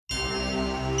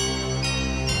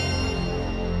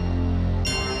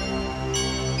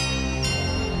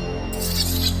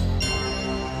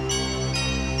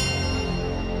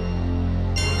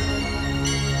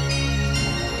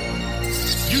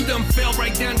fell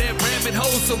right down that rabbit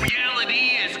hole. So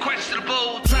reality is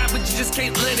questionable. Try, but you just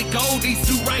can't let it go. These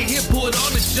two right here put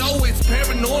on the show. It's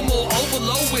paranormal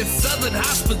overload with southern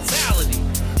hospitality.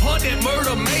 Haunted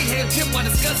murder, mayhem, tip while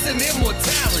discussing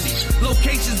immortality.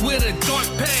 Locations with a dark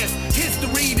past,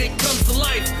 history that comes to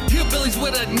life. Hillbillies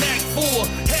with a knack for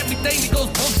everything that goes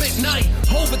bump at night.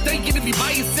 Overthinking if you by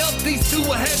yourself, these two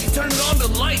will have you turning on the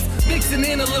lights. Mixing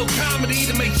in a little comedy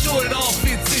to make sure it all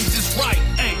fits in just right.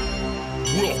 Hey.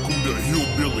 Welcome to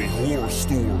Hillbilly Horror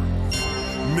Stories.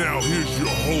 Now here's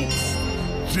your hosts,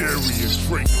 Jerry and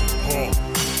Tracy Hall,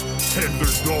 and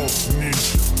their dog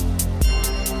Ninja.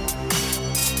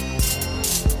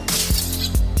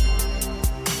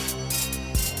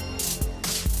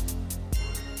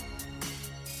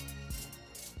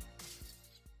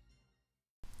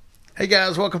 Hey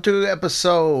guys, welcome to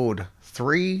episode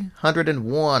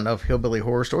 301 of Hillbilly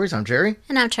Horror Stories. I'm Jerry.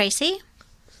 And I'm Tracy.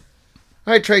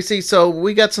 All right, Tracy, so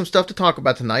we got some stuff to talk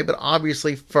about tonight, but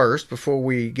obviously first, before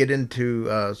we get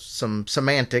into some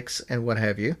semantics and what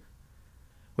have you,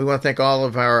 we want to thank all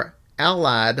of our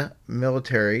allied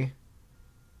military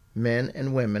men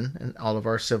and women and all of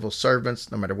our civil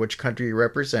servants, no matter which country you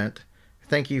represent.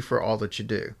 Thank you for all that you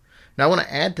do. Now, I want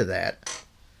to add to that.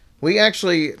 We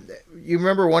actually, you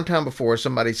remember one time before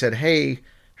somebody said, hey,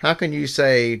 how can you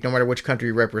say no matter which country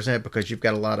you represent because you've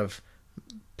got a lot of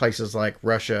places like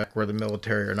Russia where the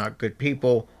military are not good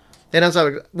people. And as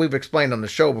we've explained on the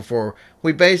show before,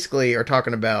 we basically are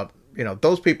talking about,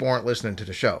 those people aren't listening to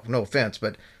the show. No offense,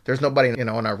 but there's nobody, in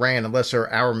Iran, unless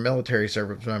they're our military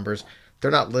service members, they're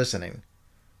not listening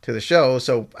to the show.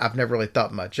 So I've never really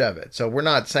thought much of it. So we're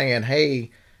not saying,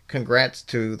 hey, congrats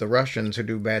to the Russians who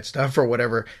do bad stuff or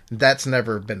whatever. That's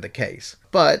never been the case.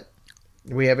 But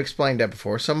we have explained that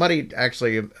before. Somebody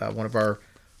actually, one of our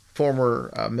former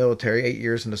military, 8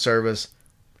 years in the service,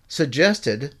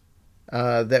 suggested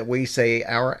that we say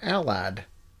our allied.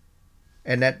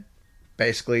 And that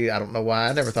basically, I don't know why,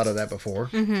 I never thought of that before.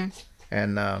 Mm-hmm.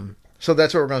 And so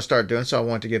that's what we're going to start doing. So I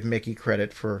want to give Mickey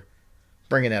credit for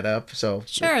bringing that up. So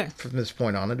sure. From this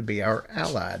point on, it'll be our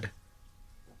allied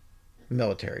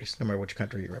militaries, no matter which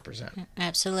country you represent.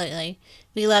 Absolutely.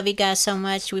 We love you guys so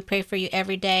much. We pray for you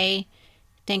every day.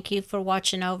 Thank you for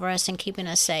watching over us and keeping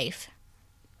us safe.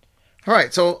 All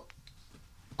right. So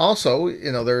also,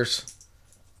 there's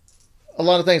a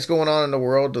lot of things going on in the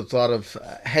world. There's a lot of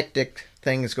hectic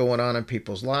things going on in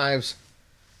people's lives.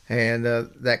 And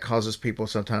that causes people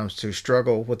sometimes to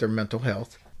struggle with their mental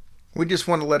health. We just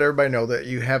want to let everybody know that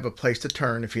you have a place to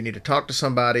turn if you need to talk to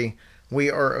somebody.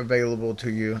 We are available to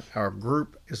you. Our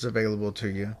group is available to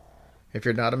you. If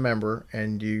you're not a member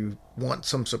and you want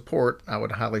some support, I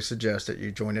would highly suggest that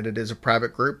you join it. It is a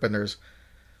private group, and there's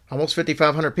almost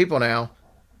 5,500 people now,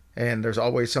 and there's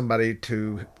always somebody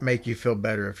to make you feel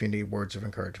better if you need words of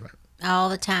encouragement. All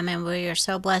the time, and we are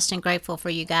so blessed and grateful for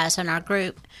you guys in our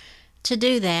group to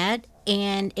do that.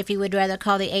 And if you would rather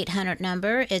call the 800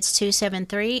 number, it's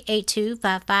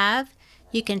 273-8255.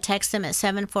 You can text them at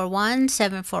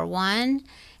 741-741.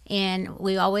 And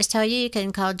we always tell you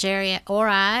can call Jerry or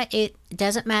I. It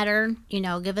doesn't matter.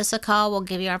 Give us a call. We'll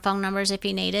give you our phone numbers if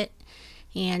you need it.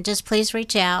 And just please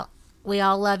reach out. We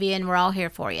all love you and we're all here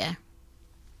for you.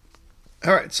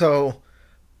 All right. So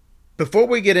before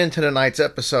we get into tonight's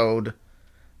episode,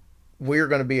 we're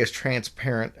going to be as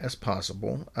transparent as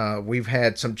possible. We've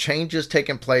had some changes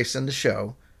taking place in the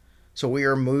show. So we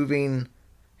are moving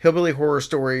Hillbilly Horror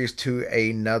Stories to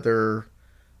another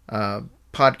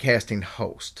podcasting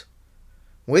host.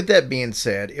 With that being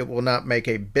said, it will not make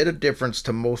a bit of difference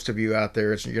to most of you out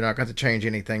there. You're not going to change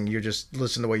anything. You just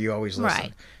listen the way you always listen.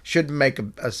 Right. Should make a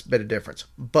bit of difference.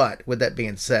 But with that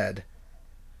being said,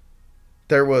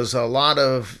 there was a lot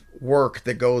of work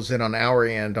that goes in on our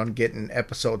end on getting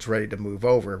episodes ready to move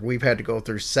over. We've had to go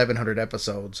through 700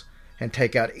 episodes and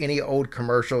take out any old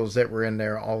commercials that were in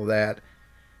there, all of that.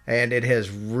 And it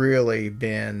has really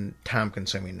been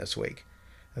time-consuming this week.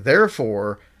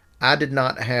 Therefore, I did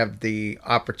not have the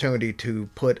opportunity to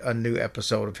put a new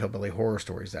episode of Hillbilly Horror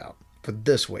Stories out for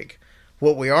this week.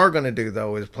 What we are going to do,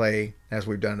 though, is play, as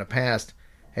we've done in the past,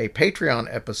 a Patreon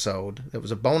episode. It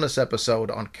was a bonus episode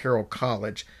on Carroll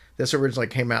College. This originally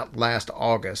came out last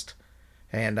August.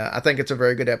 And I think it's a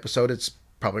very good episode. It's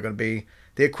probably going to be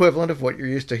the equivalent of what you're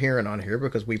used to hearing on here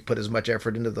because we put as much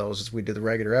effort into those as we do the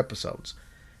regular episodes.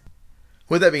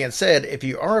 With that being said, if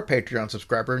you are a Patreon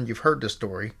subscriber and you've heard this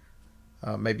story,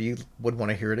 maybe you would want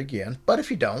to hear it again. But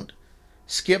if you don't,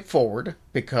 skip forward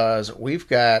because we've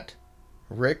got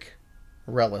Rick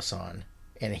Rellis on,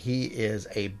 and he is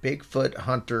a Bigfoot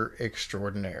hunter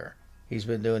extraordinaire. He's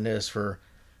been doing this for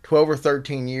 12 or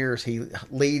 13 years. He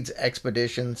leads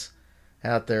expeditions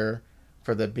out there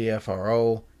for the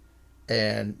BFRO,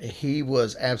 and he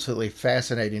was absolutely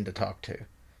fascinating to talk to.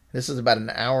 This is about an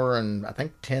hour and I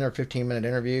think 10 or 15 minute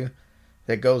interview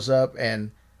that goes up.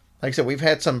 And like I said, we've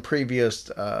had some previous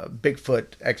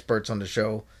Bigfoot experts on the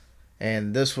show,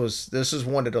 and this is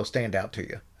one that'll stand out to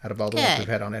you. Out of all the ones we've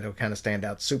had on it, it'll kind of stand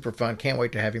out. Super fun. Can't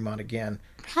wait to have him on again.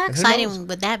 How exciting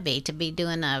would that be to be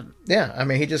doing a... Yeah, I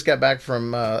mean, he just got back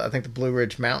from, I think, the Blue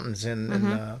Ridge Mountains in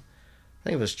I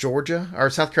think it was Georgia,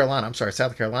 or South Carolina. I'm sorry,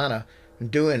 South Carolina,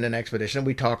 doing an expedition.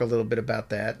 We talk a little bit about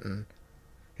that, and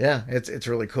yeah, it's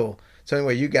really cool. So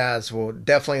anyway, you guys will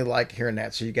definitely like hearing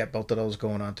that. So you got both of those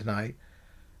going on tonight.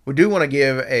 We do want to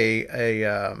give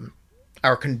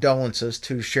our condolences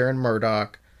to Sharon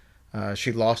Murdoch.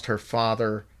 She lost her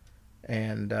father,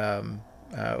 and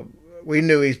we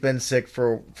knew he's been sick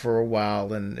for a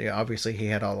while, and obviously he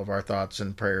had all of our thoughts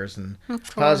and prayers and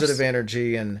positive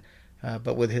energy. And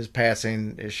but with his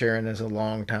passing, Sharon is a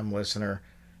long-time listener,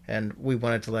 and we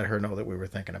wanted to let her know that we were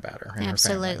thinking about her and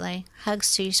Absolutely. her family.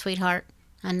 Hugs to you, sweetheart.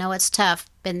 I know it's tough.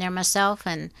 Been there myself,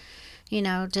 and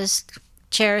just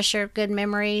cherish your good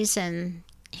memories, and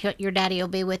your daddy will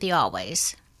be with you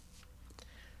always.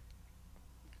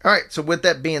 All right, so with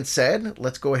that being said,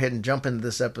 let's go ahead and jump into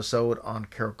this episode on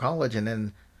Carroll College, and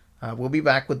then we'll be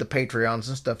back with the Patreons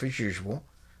and stuff as usual,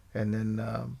 and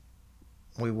then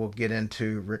we will get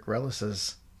into Rick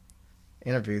Rellis's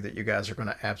interview that you guys are going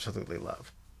to absolutely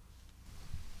love.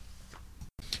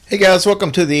 Hey guys,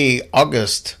 welcome to the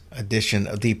August edition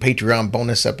of the Patreon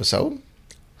bonus episode.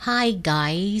 Hi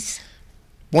guys.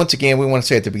 Once again, we want to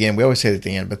say at the beginning, we always say it at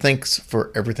the end, but thanks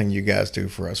for everything you guys do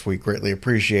for us. We greatly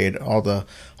appreciate all the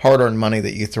hard-earned money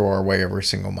that you throw our way every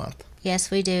single month.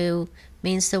 Yes, we do.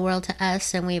 Means the world to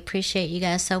us, and we appreciate you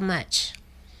guys so much.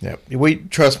 Yep.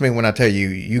 Trust me when I tell you,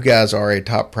 you guys are a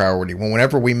top priority.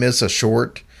 Whenever we miss a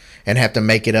short and have to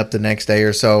make it up the next day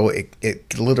or so,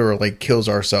 it literally kills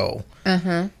our soul.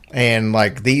 And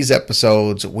like these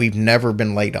episodes, we've never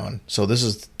been late on. So this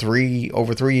is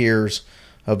over 3 years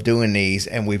of doing these,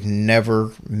 and we've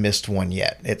never missed one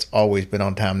yet. It's always been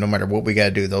on time. No matter what we got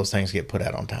to do, those things get put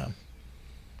out on time.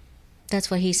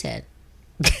 That's what he said.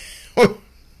 I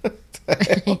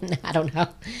don't know.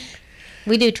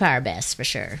 We do try our best, for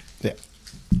sure. Yeah.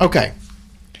 Okay.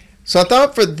 So I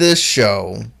thought for this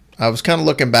show, I was kind of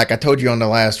looking back. I told you on the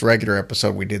last regular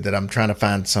episode we did that I'm trying to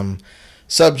find some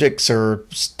subjects or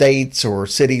states or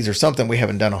cities or something we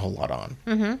haven't done a whole lot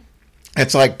on.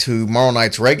 It's like tomorrow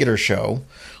night's regular show,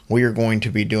 we are going to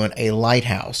be doing a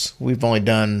lighthouse. We've only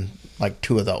done like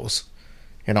 2 of those.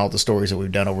 In all the stories that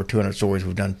we've done, over 200 stories,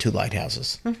 we've done 2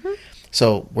 lighthouses.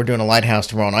 So we're doing a lighthouse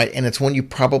tomorrow night, and it's one you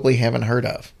probably haven't heard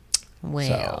of.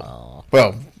 Well,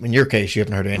 in your case, you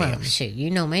haven't heard of any of them. Shoot, you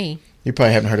know me. You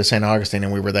probably haven't heard of St. Augustine,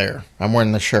 and we were there. I'm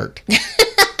wearing the shirt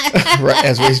right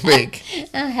as we speak.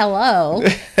 Hello.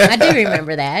 I do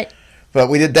remember that. But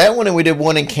we did that one, and we did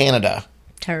one in Canada.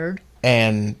 Turd.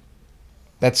 And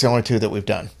that's the only 2 that we've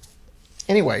done.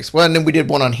 Anyways, and then we did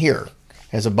one on here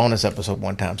as a bonus episode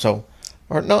one time. So,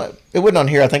 or no, it wasn't on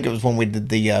here. I think it was when we did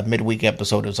the midweek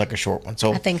episode. It was like a short one.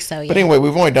 So I think so, yeah. But anyway,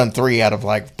 we've only done 3 out of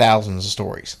like thousands of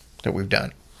stories that we've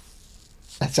done.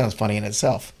 That sounds funny in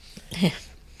itself.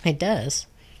 It does.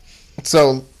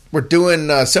 So we're doing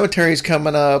cemeteries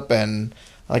coming up, and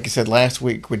like I said, last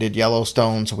week we did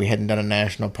Yellowstone, so we hadn't done a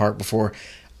national park before.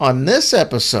 On this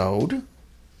episode,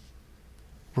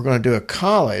 we're going to do a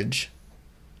college,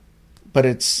 but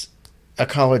it's a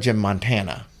college in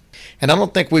Montana. And I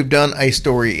don't think we've done a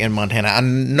story in Montana. I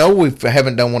know we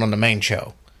haven't done one on the main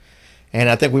show. And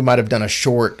I think we might have done a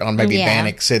short on maybe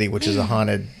Bannock City, which is a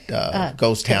haunted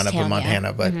ghost town up in Montana.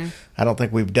 Yeah. But I don't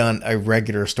think we've done a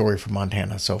regular story for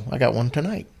Montana. So I got one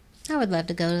tonight. I would love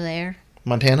to go there.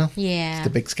 Montana? Yeah. It's the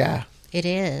big sky. It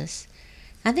is.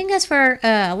 I think that's where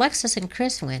Alexis and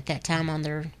Chris went that time on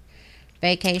their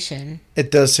vacation.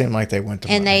 It does seem like they went to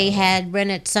And Montana. they had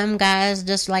rented, some guys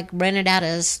just like rented out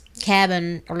a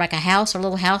cabin or like a house or a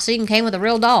little house. It even came with a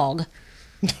real dog.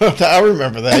 I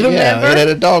remember that. Yeah, it had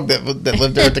a dog that lived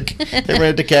there. They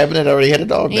rented the cabin. It already had a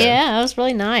dog there. Yeah, it was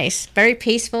really nice. Very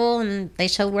peaceful, and they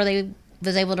showed where they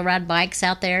was able to ride bikes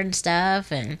out there and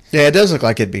stuff. And yeah, it does look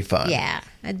like it'd be fun. Yeah,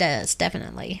 it does,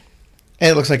 definitely. And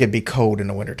it looks like it'd be cold in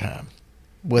the wintertime,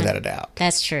 without a doubt.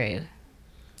 That's true.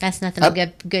 That's nothing a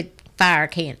good fire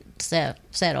can't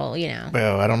settle, you know.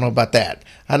 Well, I don't know about that.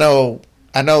 I know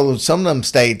some of them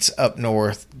states up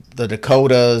north, the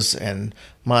Dakotas and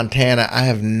Montana, I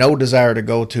have no desire to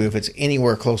go to if it's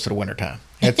anywhere close to the wintertime.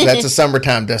 That's a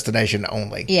summertime destination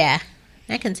only. Yeah,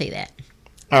 I can see that.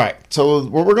 All right, so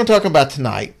what we're going to talk about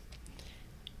tonight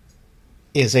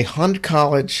is a Hun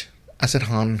College. I said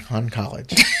Hun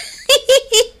College.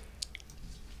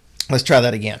 Let's try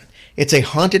that again. It's a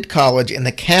haunted college in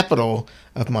the capital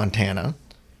of Montana,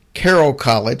 Carroll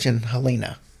College in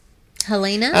Helena.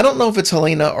 Helena? I don't know if it's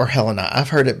Helena or Helena. I've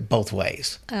heard it both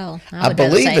ways. Oh, I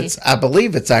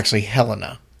believe it's actually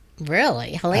Helena.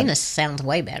 Really? Helena sounds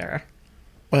way better.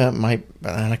 Well, it might,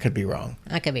 I could be wrong.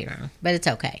 I could be wrong, but it's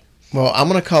okay. Well, I'm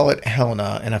going to call it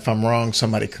Helena, and if I'm wrong,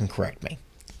 somebody can correct me.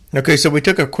 Okay, so we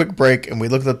took a quick break, and we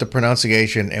looked at the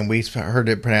pronunciation, and we heard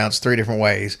it pronounced 3 different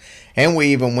ways. And we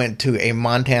even went to a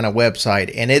Montana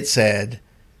website, and it said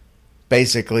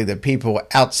basically that people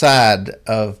outside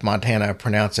of Montana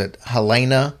pronounce it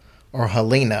Helena or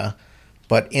Helena,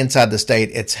 but inside the state,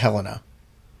 it's Helena.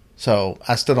 So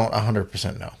I still don't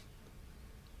 100% know.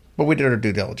 But we did our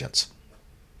due diligence.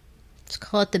 Let's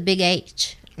call it the Big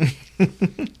H.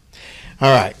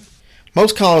 All right.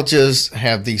 Most colleges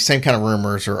have the same kind of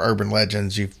rumors or urban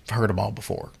legends. You've heard them all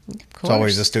before. Of course. It's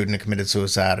always a student who committed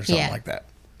suicide or something like that.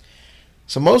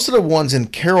 So most of the ones in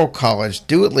Carroll College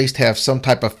do at least have some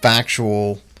type of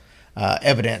factual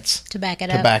evidence. To back it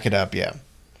up. up. To back it up, yeah.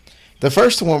 The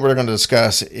first one we're going to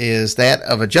discuss is that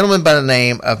of a gentleman by the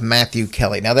name of Matthew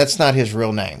Kelly. Now, that's not his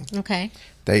real name. Okay.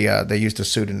 They used a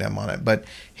pseudonym on it. But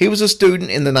he was a student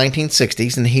in the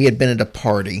 1960s, and he had been at a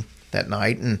party that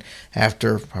night, and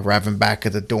after arriving back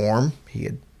at the dorm, he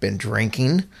had been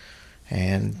drinking,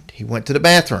 and he went to the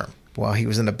bathroom. While he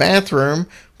was in the bathroom,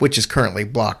 which is currently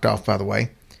blocked off, by the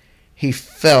way, he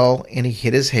fell and he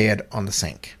hit his head on the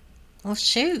sink. Oh,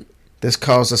 shoot. This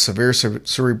caused a severe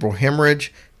cerebral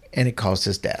hemorrhage, and it caused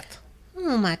his death.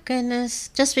 Oh, my goodness.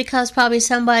 Just because probably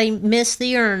somebody missed the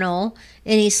urinal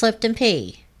and he slipped and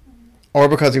peed. Or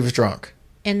because he was drunk.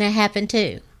 And that happened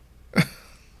too.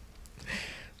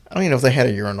 I don't even know if they had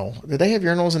a urinal. Did they have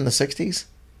urinals in the 60s?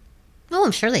 Oh,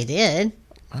 I'm sure they did.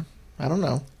 I don't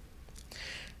know.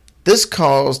 This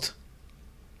caused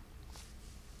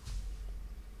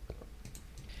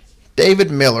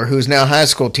David Miller, who's now a high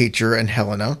school teacher in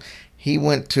Helena. He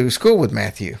went to school with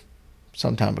Matthew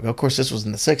some time ago. Of course, this was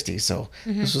in the 60s, so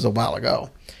this was a while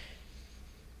ago.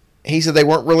 He said they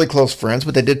weren't really close friends,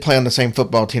 but they did play on the same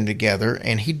football team together,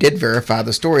 and he did verify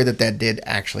the story that did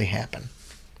actually happen.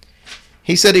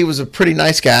 He said he was a pretty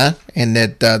nice guy, and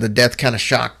that the death kind of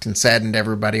shocked and saddened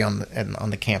everybody on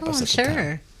the campus at the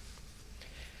time.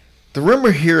 The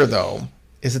rumor here, though,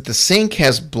 is that the sink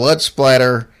has blood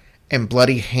splatter and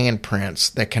bloody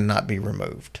handprints that cannot be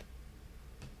removed.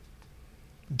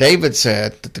 David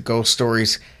said that the ghost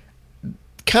stories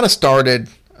kind of started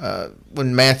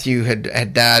when Matthew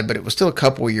had died, but it was still a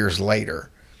couple of years later,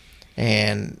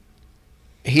 and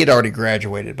he had already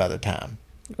graduated by the time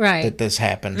that this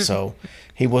happened. So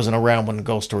he wasn't around when the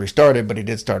ghost story started, but he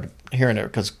did start hearing it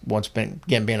because being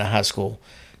a high school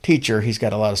teacher, he's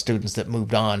got a lot of students that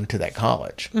moved on to that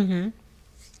college. Mm-hmm.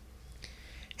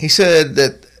 He said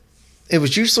that it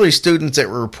was usually students that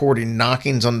were reporting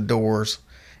knockings on the doors,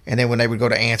 and then when they would go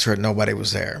to answer it, nobody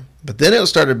was there. But then it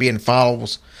started being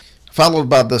followed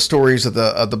by the stories of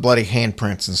the bloody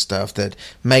handprints and stuff that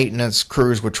maintenance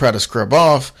crews would try to scrub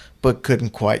off, but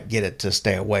couldn't quite get it to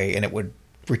stay away, and it would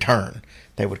return.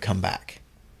 They would come back.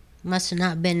 Must have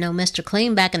not been no Mr.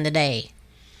 Clean back in the day.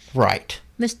 Right.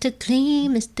 Mr.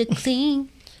 Clean, Mr. Clean.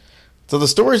 So the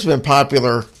story's been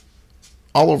popular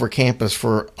all over campus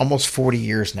for almost 40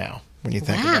 years now, when you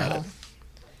think about it.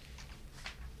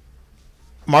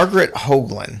 Margaret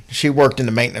Hoagland, she worked in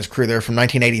the maintenance crew there from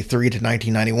 1983 to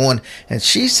 1991, and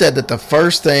she said that the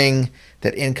first thing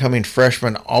that incoming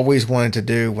freshmen always wanted to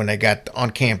do when they got on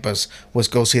campus was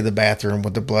go see the bathroom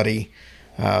with the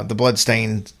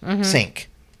blood-stained sink.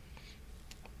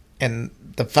 And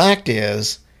the fact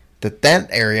is that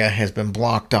area has been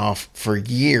blocked off for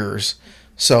years,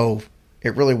 so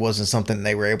it really wasn't something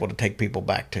they were able to take people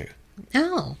back to.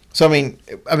 Oh. So, I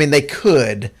mean, they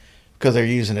could, because they're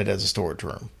using it as a storage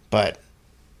room, but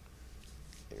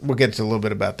we'll get to a little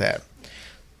bit about that.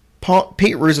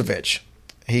 Pete Rusovich,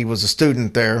 he was a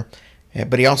student there,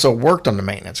 but he also worked on the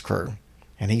maintenance crew,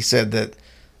 and he said that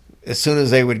as soon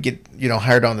as they would get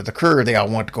hired onto the crew, they all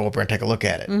wanted to go over and take a look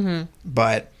at it,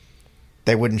 but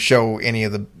they wouldn't show any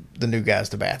of the new guys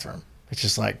the bathroom. It's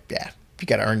just like, yeah, you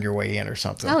got to earn your way in or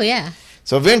something. Oh yeah.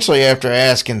 So eventually, after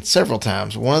asking several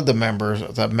times, one of the members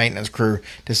of the maintenance crew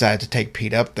decided to take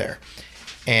Pete up there.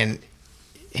 And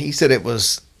he said it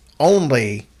was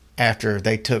only after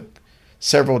they took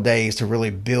several days to really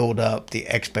build up the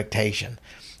expectation.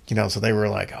 So they were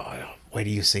like, oh, wait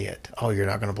till you see it. Oh, you're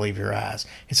not going to believe your eyes.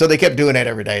 And so they kept doing that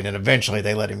every day, and then eventually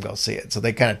they let him go see it. So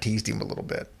they kind of teased him a little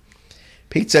bit.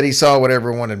 Pete said he saw what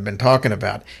everyone had been talking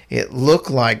about. It looked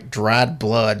like dried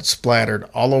blood splattered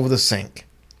all over the sink.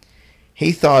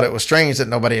 He thought it was strange that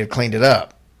nobody had cleaned it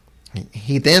up.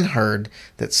 He then heard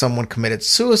that someone committed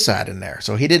suicide in there.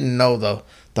 So he didn't know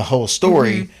the whole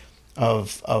story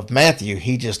of Matthew.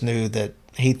 He just knew that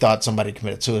he thought somebody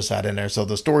committed suicide in there. So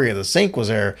the story of the sink was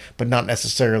there, but not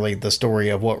necessarily the story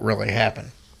of what really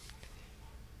happened.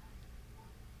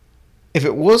 If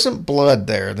it wasn't blood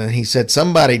there, then he said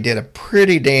somebody did a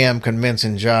pretty damn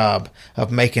convincing job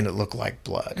of making it look like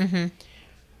blood.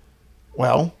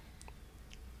 Well,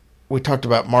 we talked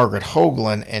about Margaret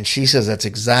Hoagland, and she says that's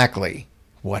exactly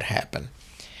what happened.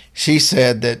 She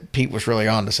said that Pete was really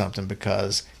onto something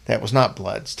because that was not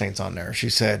blood stains on there. She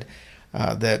said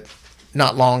that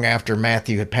not long after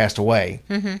Matthew had passed away,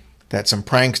 that some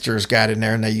pranksters got in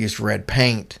there and they used red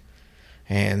paint,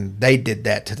 and they did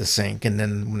that to the sink. And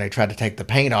then when they tried to take the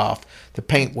paint off, the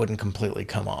paint wouldn't completely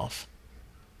come off.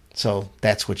 So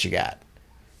that's what you got.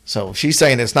 So she's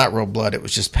saying it's not real blood; it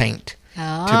was just paint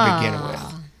to begin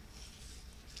with.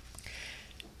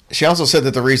 She also said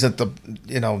that the reason that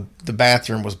the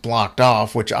bathroom was blocked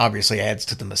off, which obviously adds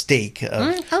to the mystique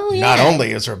of not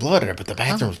only is there blood in it, but the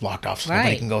bathroom was blocked off so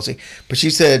nobody can go see. But she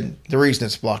said the reason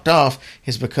it's blocked off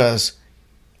is because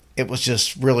it was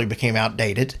just really became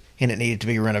outdated and it needed to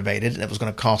be renovated, and it was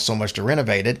going to cost so much to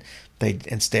renovate it, they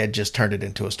instead just turned it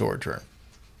into a storage room.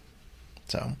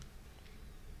 So,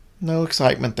 no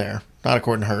excitement there. Not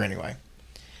according to her anyway.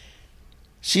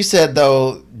 She said,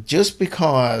 though, just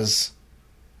because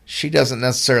she doesn't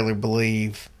necessarily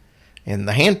believe in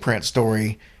the handprint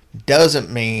story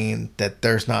doesn't mean that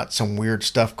there's not some weird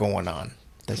stuff going on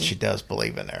that she does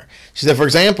believe in there. She said, for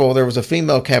example, there was a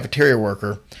female cafeteria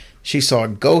worker. She saw a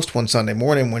ghost one Sunday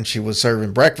morning when she was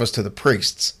serving breakfast to the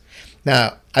priests.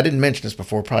 Now, I didn't mention this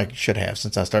before, probably should have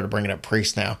since I started bringing up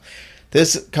priests now.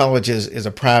 This college is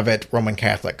a private Roman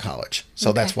Catholic college,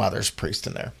 so that's why there's priests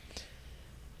in there.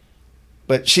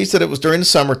 But she said it was during the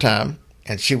summertime,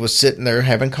 and she was sitting there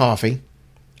having coffee,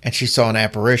 and she saw an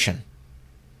apparition.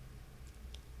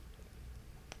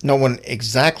 No one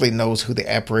exactly knows who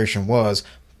the apparition was,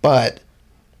 but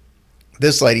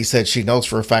this lady said she knows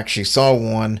for a fact she saw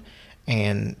one,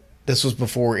 and this was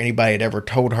before anybody had ever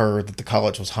told her that the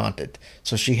college was haunted.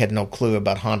 So she had no clue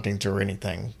about hauntings or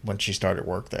anything when she started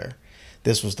work there.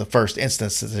 This was the first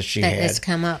instance that she had. It's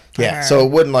come up for her. So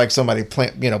it wasn't like somebody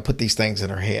put these things in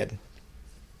her head.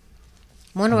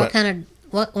 Wonder what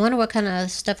kind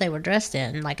of stuff they were dressed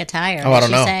in, like attire. Oh, I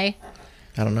don't know. Say?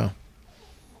 I don't know.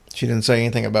 She didn't say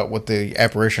anything about what the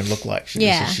apparition looked like. She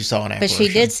just said she saw an apparition. But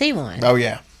she did see one. Oh,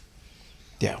 yeah.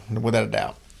 Yeah, without a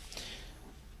doubt.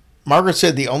 Margaret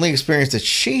said the only experience that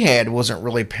she had wasn't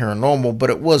really paranormal,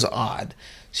 but it was odd.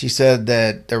 She said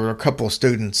that there were a couple of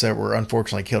students that were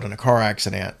unfortunately killed in a car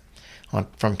accident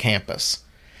from campus.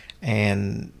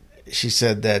 And she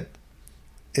said that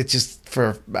it's just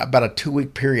for about a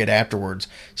 2-week period afterwards,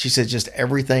 she said just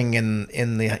everything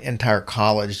in the entire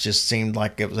college just seemed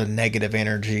like it was a negative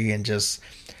energy and just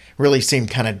really seemed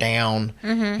kind of down.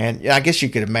 And I guess you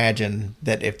could imagine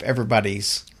that if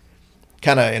everybody's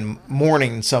kind of in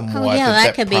mourning somewhat.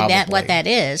 That could be what that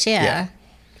is. Yeah.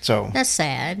 So that's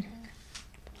sad.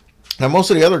 Now,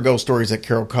 most of the other ghost stories at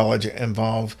Carroll College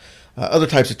involve other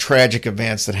types of tragic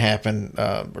events that happened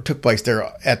or took place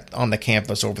there on the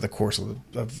campus over the course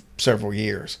of several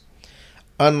years.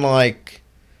 Unlike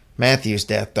Matthew's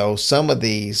death, though, some of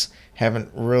these haven't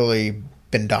really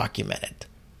been documented.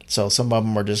 So some of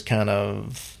them are just kind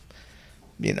of,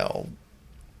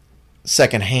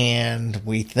 secondhand,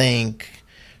 we think.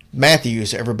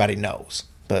 Matthew's, everybody knows.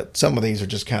 But some of these are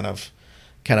just kind of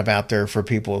out there for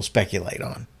people to speculate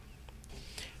on.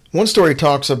 One story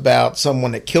talks about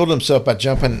someone that killed himself by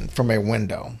jumping from a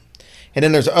window. And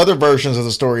then there's other versions of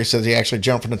the story that says he actually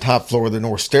jumped from the top floor of the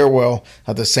north stairwell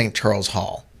of the St. Charles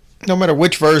Hall. No matter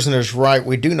which version is right,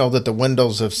 we do know that the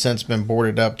windows have since been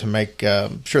boarded up to make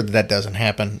sure that doesn't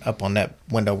happen up on that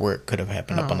window where it could have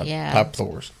happened up on the top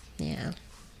floors. Yeah.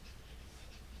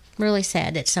 Really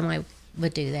sad that somebody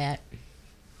would do that.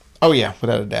 Oh, yeah,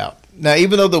 without a doubt. Now,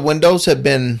 even though the windows have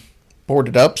been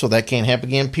boarded up so that can't happen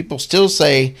again, people still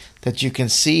say that you can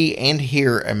see and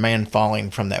hear a man falling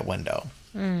from that window.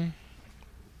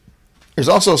 There's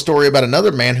also a story about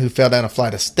another man who fell down a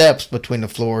flight of steps between the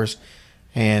floors,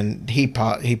 and he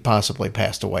possibly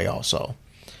passed away also.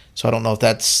 So I don't know if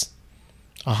that's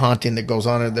a haunting that goes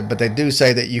on, but they do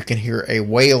say that you can hear a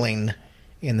wailing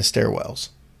in the stairwells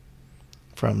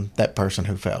from that person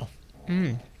who fell.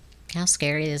 How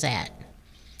scary is that?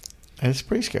 It's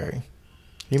pretty scary.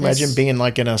 Can you imagine being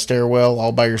like in a stairwell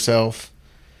all by yourself?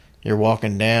 You're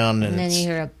walking down and then you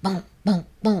hear a boom, boom,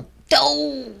 boom.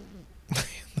 Oh!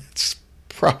 That's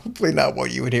probably not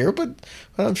what you would hear, but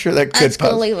I'm sure that could Let's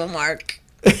go leave a mark.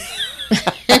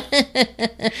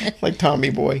 Like Tommy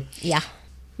Boy. Yeah.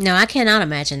 No, I cannot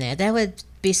imagine that. That would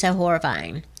be so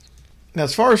horrifying. Now,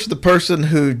 as far as the person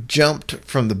who jumped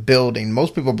from the building,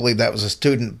 most people believe that was a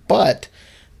student, but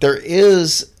there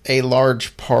is a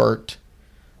large part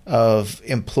of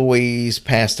employees,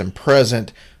 past and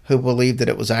present, who believe that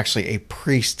it was actually a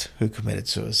priest who committed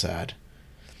suicide.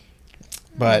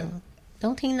 But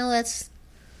don't he know that's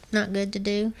not good to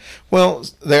do? well,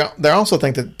 they also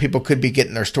think that people could be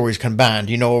getting their stories combined.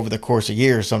 You know, over the course of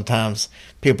years, sometimes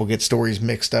people get stories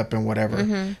mixed up and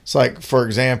whatever. It's like, for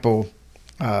example,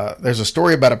 there's a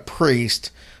story about a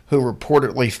priest who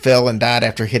reportedly fell and died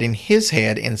after hitting his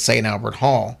head in St. Albert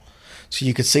Hall. So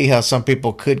you could see how some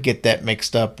people could get that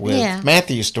mixed up with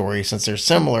Matthew's story, since they're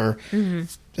similar.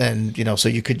 And, you know, so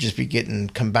you could just be getting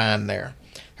combined there.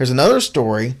 There's another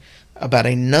story about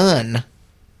a nun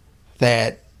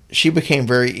that she became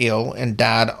very ill and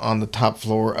died on the top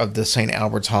floor of the St.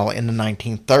 Albert's Hall in the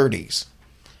 1930s.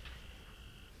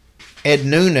 Ed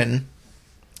Noonan,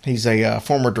 he's a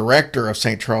former director of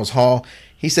St. Charles Hall.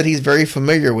 He said he's very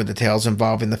familiar with the tales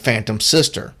involving the Phantom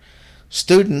Sister.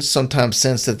 Students sometimes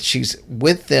sense that she's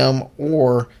with them,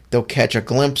 or they'll catch a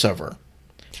glimpse of her.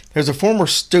 There's a former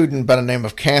student by the name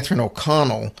of Catherine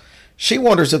O'Connell. She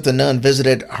wonders if the nun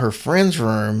visited her friend's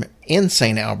room in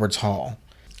St. Albert's Hall.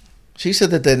 She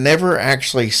said that they never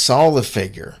actually saw the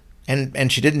figure,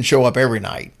 and she didn't show up every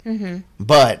night.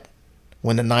 But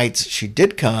when the nights she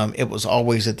did come, it was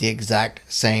always at the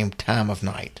exact same time of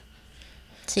night.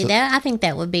 See, that I think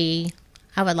that would be,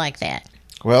 I would like that.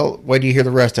 Well, wait till you hear the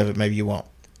rest of it. Maybe you won't.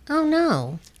 Oh,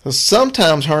 no. So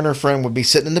sometimes her and her friend would be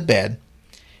sitting in the bed,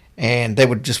 and they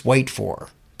would just wait for her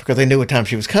because they knew what time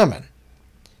she was coming.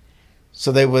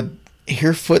 So they would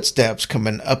hear footsteps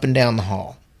coming up and down the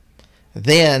hall.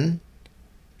 Then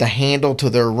the handle to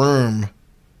their room,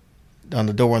 on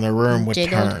the door in their room, would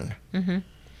turn.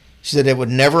 She said it would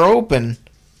never open,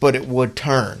 but it would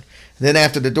turn. Then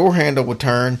after the door handle would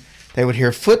turn, they would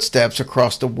hear footsteps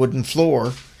across the wooden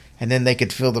floor, and then they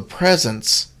could feel the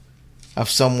presence of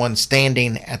someone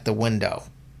standing at the window.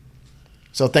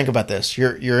 So think about this.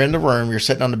 You're in the room, you're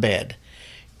sitting on the bed.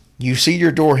 You see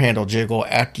your door handle jiggle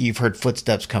after you've heard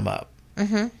footsteps come up.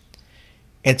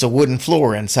 It's a wooden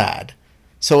floor inside.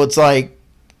 So it's like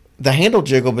the handle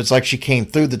jiggle, but it's like she came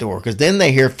through the door, because then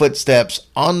they hear footsteps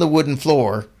on the wooden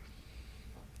floor,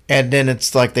 and then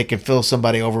it's like they can feel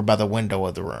somebody over by the window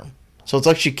of the room. So it's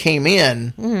like she came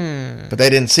in, but they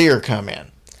didn't see her come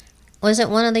in. Was it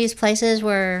one of these places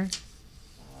where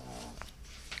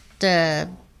the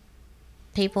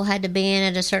people had to be in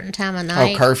at a certain time of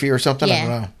night? Oh, curfew or something? Yeah. I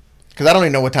don't know. Because I don't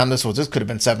even know what time this was. This could have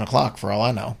been 7 o'clock for all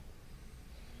I know.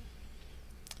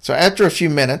 So after a few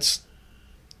minutes,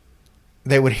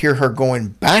 they would hear her going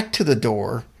back to the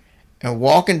door and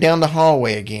walking down the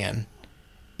hallway again.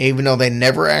 Even though they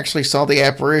never actually saw the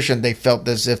apparition, they felt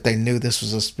as if they knew this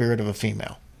was a spirit of a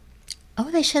female. Oh,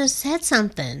 they should have said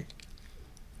something.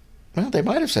 Well, they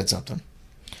might have said something.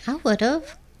 I would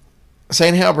have.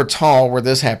 St. Albert's Hall, where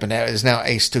this happened at, is now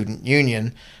a student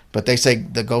union, but they say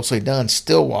the ghostly nun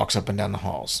still walks up and down the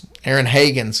halls. Aaron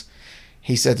Hagans,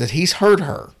 he said that he's heard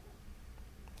her.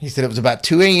 He said it was about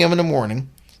 2 a.m. in the morning.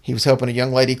 He was helping a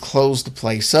young lady close the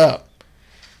place up.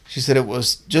 She said it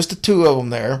was just the two of them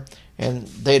there, and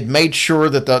they had made sure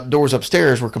that the doors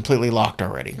upstairs were completely locked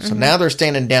already. So now they're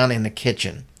standing down in the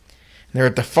kitchen. They're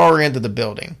at the far end of the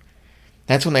building.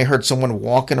 That's when they heard someone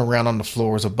walking around on the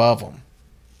floors above them.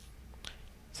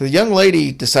 So the young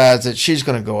lady decides that she's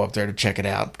going to go up there to check it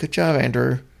out. Good job,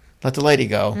 Andrew. Let the lady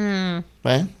go.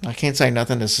 Well, I can't say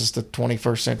nothing. This is the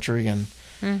 21st century, and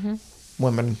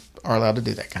women are allowed to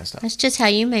do that kind of stuff. That's just how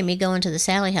you made me go into the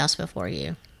Sally house before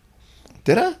you.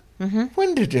 Did I?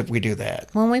 When did we do that?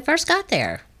 When we first got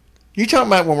there. You talking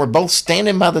about when we're both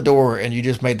standing by the door and you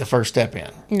just made the first step in?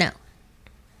 No.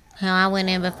 How I went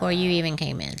in before you even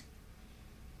came in.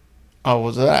 Oh,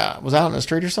 was I out in the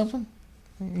street or something?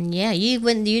 Yeah, you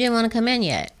didn't want to come in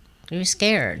yet. You were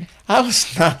scared. I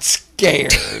was not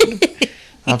scared.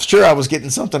 I'm sure I was getting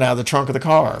something out of the trunk of the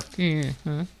car.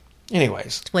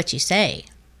 Anyways. It's what you say.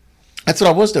 That's what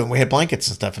I was doing. We had blankets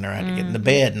and stuff in there. I had to get in the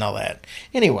bed and all that.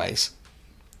 Anyways.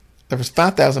 There was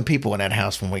 5,000 people in that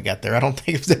house when we got there. I don't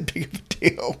think it was that big of a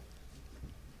deal.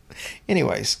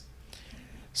 Anyways.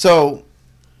 So,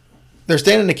 they're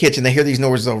standing in the kitchen. They hear these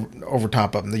noises over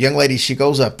top of them. The young lady, she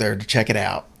goes up there to check it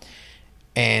out.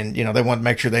 And, they want to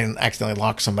make sure they didn't accidentally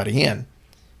lock somebody in.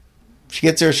 She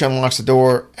gets there, she unlocks the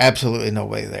door. Absolutely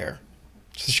nobody there.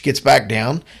 So she gets back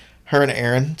down. Her and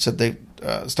Aaron said they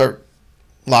start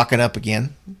locking up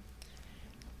again.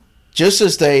 Just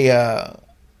as they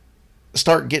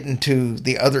start getting to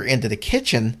the other end of the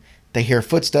kitchen, they hear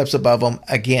footsteps above them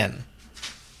again.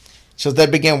 So as they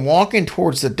begin walking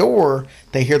towards the door,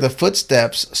 they hear the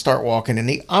footsteps start walking in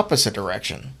the opposite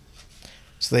direction.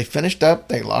 So they finished up,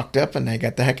 they locked up, and they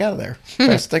got the heck out of there as fast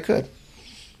as they could.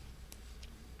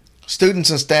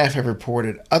 Students and staff have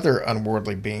reported other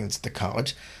unworldly beings at the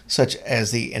college, such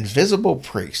as the invisible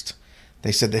priest.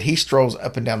 They said that he strolls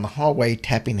up and down the hallway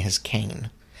tapping his cane.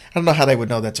 I don't know how they would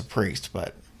know that's a priest,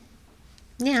 but...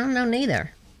 Yeah, I don't know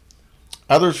neither.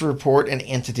 Others report an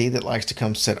entity that likes to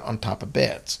come sit on top of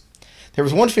beds. There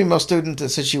was one female student that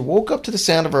said she woke up to the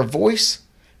sound of her voice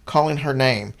calling her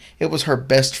name. It was her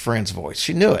best friend's voice.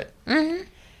 She knew it. Mm-hmm.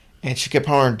 And she kept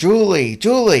hollering, Julie,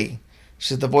 Julie. She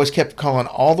said the voice kept calling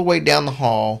all the way down the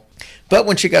hall. But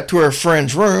when she got to her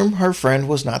friend's room, her friend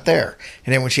was not there.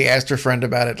 And then when she asked her friend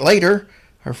about it later,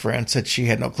 her friend said she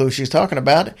had no clue she was talking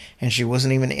about, and she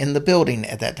wasn't even in the building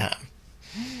at that time.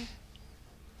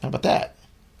 How about that?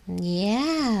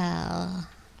 Yeah.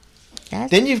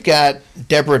 Then you've got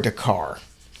Deborah Dakar.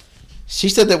 She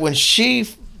said that when she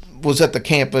was at the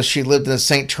campus, she lived in the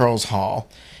St. Charles Hall,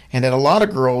 and that a lot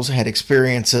of girls had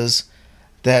experiences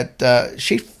that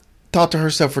she thought to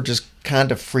herself were just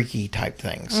kind of freaky type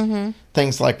things. Mm-hmm.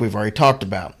 Things like we've already talked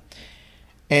about.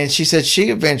 And she said she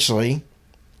eventually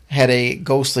had a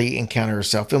ghostly encounter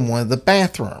herself in one of the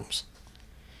bathrooms.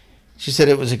 She said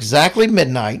it was exactly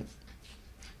midnight.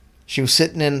 She was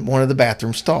sitting in one of the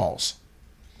bathroom stalls.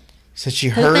 Said she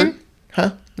heard...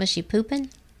 Huh? Was she pooping?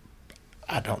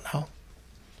 I don't know.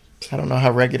 I don't know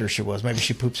how regular she was. Maybe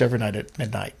she poops every night at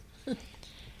midnight.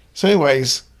 So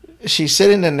anyways, she's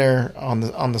sitting in there on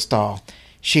the stall.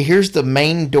 She hears the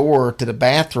main door to the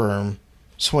bathroom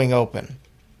swing open.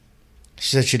 She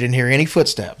said she didn't hear any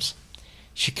footsteps.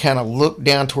 She kind of looked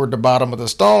down toward the bottom of the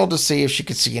stall to see if she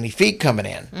could see any feet coming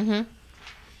in. Mm-hmm.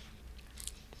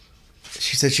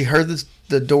 She said she heard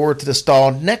the door to the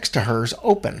stall next to hers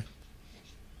open.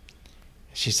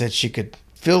 She said she could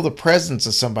feel the presence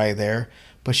of somebody there,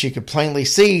 but she could plainly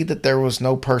see that there was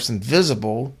no person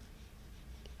visible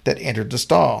that entered the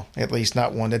stall, at least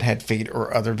not one that had feet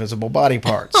or other visible body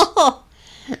parts.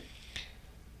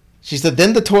 She said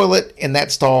then the toilet in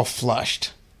that stall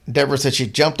flushed. Deborah said she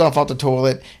jumped off the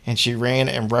toilet and she ran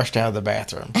and rushed out of the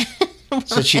bathroom.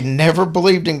 Said she never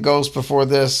believed in ghosts before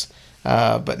this,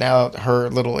 but now her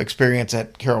little experience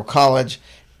at Carroll College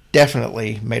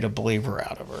definitely made a believer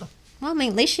out of her. Well, I mean,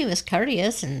 at least she was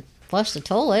courteous and flushed the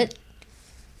toilet.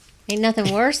 Ain't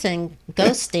nothing worse than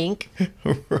ghost stink.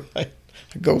 Right.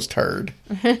 A ghost herd.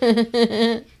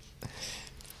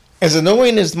 As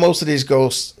annoying as most of these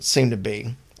ghosts seem to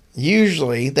be,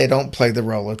 usually they don't play the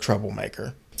role of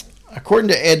troublemaker. According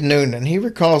to Ed Noonan, he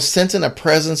recalls sensing a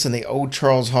presence in the old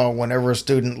Charles Hall whenever a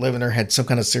student living there had some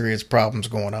kind of serious problems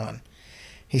going on.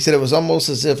 He said it was almost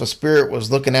as if a spirit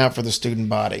was looking out for the student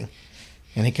body.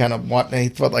 And he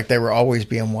felt like they were always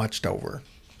being watched over.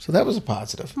 So that was a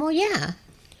positive. Well, yeah.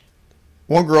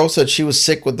 One girl said she was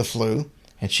sick with the flu,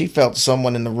 and she felt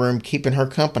someone in the room keeping her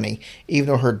company, even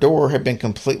though her door had been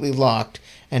completely locked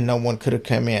and no one could have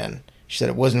come in. She said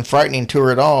it wasn't frightening to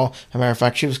her at all. As a matter of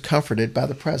fact, she was comforted by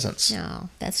the presence. No,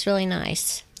 that's really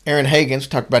nice. Aaron Higgins, we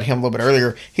talked about him a little bit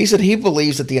earlier, he said he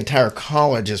believes that the entire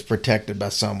college is protected by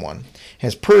someone.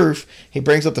 As proof, he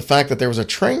brings up the fact that there was a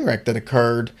train wreck that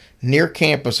occurred near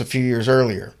campus a few years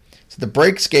earlier. So the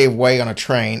brakes gave way on a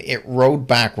train. It rode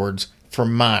backwards for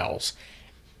miles.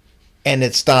 And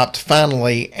it stopped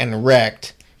finally and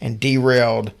wrecked and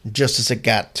derailed just as it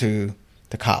got to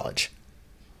the college.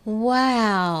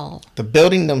 Wow. The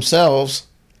building themselves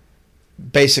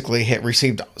basically had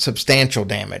received substantial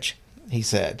damage, he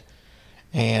said.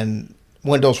 And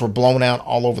windows were blown out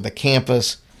all over the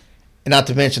campus. And not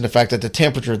to mention the fact that the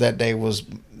temperature that day was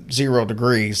 0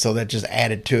 degrees, so that just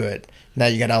added to it. Now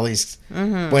you got all these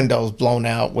windows blown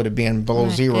out with it being below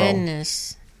zero.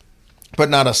 Goodness. But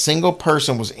not a single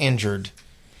person was injured,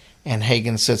 and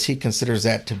Hagen says he considers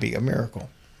that to be a miracle.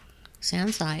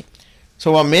 Sounds like.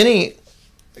 So while many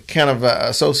kind of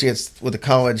associates with the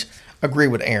college agree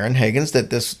with Aaron Higgins that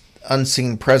this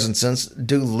unseen presences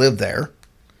do live there,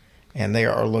 and they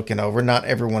are looking over, not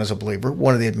everyone is a believer.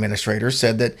 One of the administrators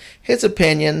said that his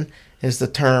opinion is the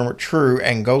term true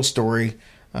and ghost story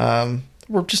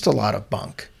were just a lot of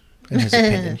bunk, in his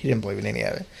opinion. He didn't believe in any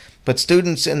of it. But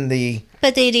students in the...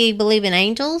 But did he believe in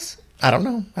angels? I don't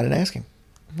know. I didn't ask him.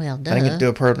 Well, duh. I didn't get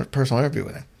to do a personal interview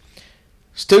with him.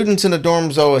 Students in the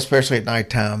dorms, though, especially at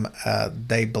nighttime,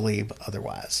 they believe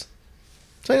otherwise.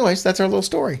 So anyways, that's our little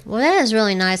story. Well, that is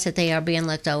really nice that they are being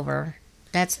looked over.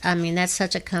 That's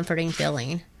such a comforting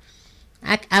feeling.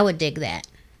 I would dig that.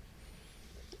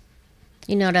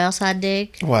 You know what else I'd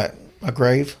dig? What? A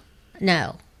grave?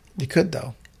 No. You could,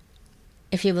 though.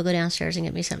 if you would go downstairs and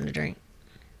get me something to drink.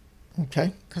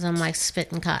 Okay. Because I'm like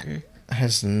spitting cotton. It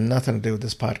has nothing to do with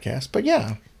this podcast, but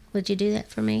yeah. Would you do that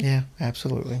for me? Yeah,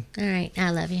 absolutely. All right. I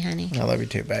love you, honey. I love you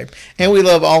too, babe. And we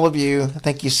love all of you.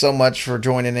 Thank you so much for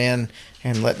joining in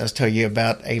and letting us tell you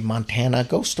about a Montana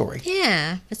ghost story.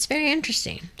 Yeah, it's very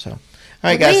interesting. So, all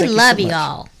right, guys. We thank love you so much.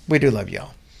 y'all. We do love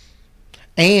y'all.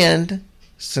 And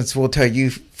since we'll tell you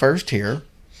first here,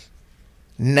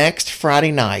 next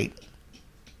Friday night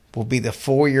will be the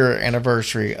 4-year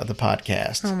anniversary of the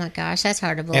podcast. Oh my gosh, that's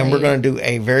hard to believe. And we're going to do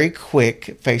a very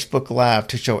quick Facebook Live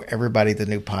to show everybody the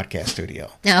new podcast studio.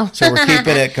 No. So we're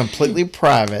keeping it completely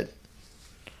private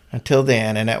until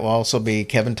then, and that will also be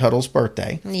Kevin Tuttle's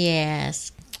birthday.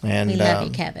 Yes. And We love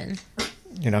you, Kevin.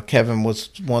 You know, Kevin was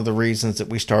one of the reasons that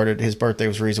we started. His birthday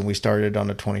was the reason we started on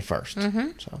the 21st. Mm-hmm.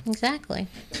 So, Exactly.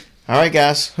 all right,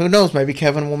 guys. Who knows? Maybe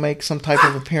Kevin will make some type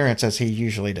of appearance as he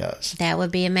usually does. That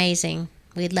would be amazing.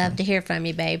 We'd love to hear from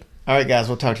you, babe. All right, guys.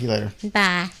 We'll talk to you later.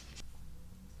 Bye.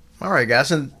 All right, guys.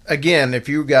 And again, if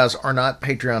you guys are not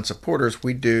Patreon supporters,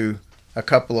 we do a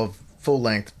couple of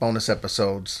full-length bonus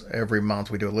episodes every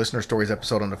month. We do a listener stories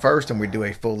episode on the 1st, and we do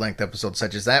a full-length episode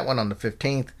such as that one on the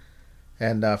 15th.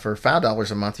 And for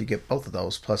 $5 a month, you get both of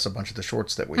those, plus a bunch of the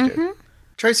shorts that we do.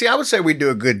 Tracy, I would say we do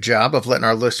a good job of letting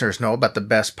our listeners know about the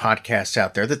best podcasts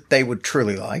out there that they would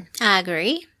truly like. I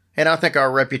agree. And I think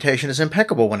our reputation is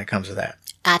impeccable when it comes to that.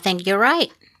 I think you're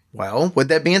right. Well, with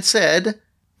that being said,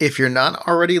 if you're not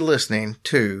already listening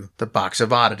to The Box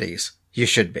of Oddities, you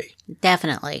should be.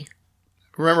 Definitely.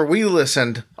 Remember, we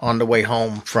listened on the way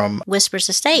home from Whispers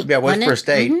Estate. Yeah, Whisper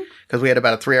Estate, Mm-hmm. because we had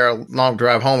about a 3-hour long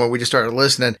drive home, and we just started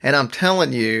listening. And I'm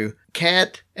telling you,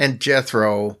 Kat and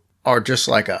Jethro are just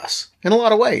like us in a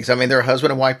lot of ways. I mean, they're a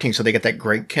husband and wife team, so they get that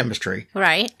great chemistry.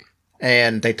 Right.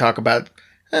 And they talk about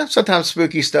sometimes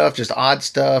spooky stuff, just odd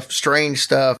stuff, strange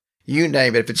stuff, you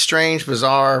name it. If it's strange,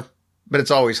 bizarre, but it's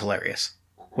always hilarious,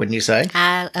 wouldn't you say?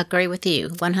 I agree with you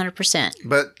 100%.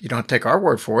 But you don't have to take our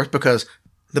word for it, because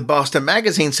the Boston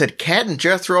Magazine said Kat and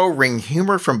Jethro bring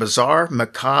humor from bizarre,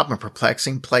 macabre, and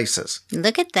perplexing places.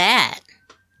 Look at that.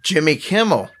 Jimmy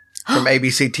Kimmel from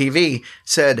ABC TV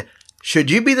said,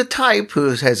 should you be the type who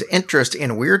has interest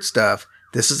in weird stuff,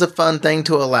 this is a fun thing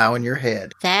to allow in your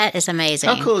head. That is amazing.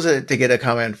 How cool is it to get a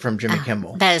comment from Jimmy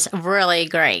Kimmel? That is really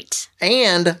great.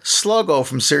 And Sluggo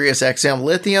from SiriusXM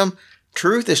Lithium,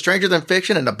 truth is stranger than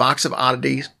fiction, and the Box of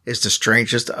Oddities is the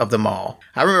strangest of them all.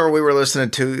 I remember we were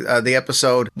listening to the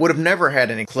episode, would have never had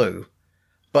any clue.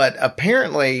 But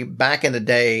apparently, back in the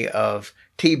day of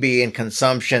TB and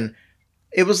consumption,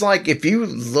 it was like if you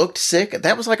looked sick,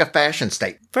 that was like a fashion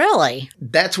statement. Really?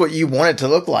 That's what you wanted to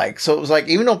look like. So it was like,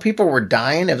 even though people were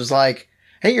dying, it was like,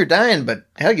 hey, you're dying, but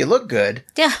hell, you look good.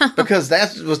 Yeah. Because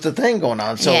that was the thing going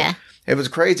on. So Yeah. It was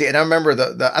crazy. And I remember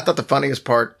I thought the funniest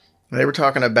part, they were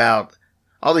talking about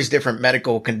all these different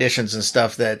medical conditions and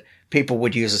stuff that people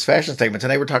would use as fashion statements.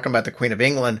 And they were talking about the Queen of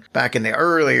England back in the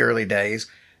early days.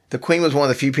 The Queen was one of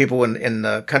the few people in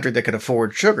the country that could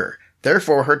afford sugar.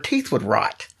 Therefore, her teeth would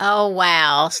rot. Oh,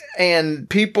 wow. And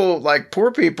people, like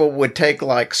poor people, would take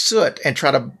like soot and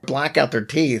try to black out their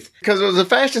teeth. Because it was a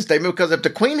fashion statement. Because if the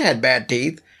Queen had bad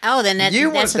teeth, Oh, then that's you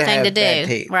the wanted to thing to have bad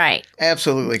do. teeth. Right.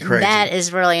 Absolutely crazy. That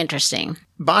is really interesting.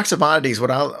 Box of Oddities,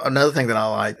 another thing that I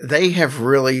like, they have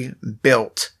really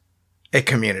built a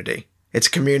community. It's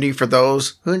a community for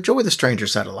those who enjoy the stranger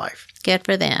side of life. Good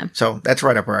for them. So that's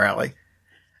right up our alley.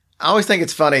 I always think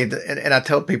it's funny, and I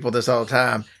tell people this all the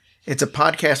time, it's a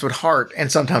podcast with heart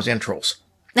and sometimes intros.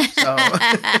 So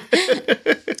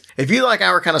if you like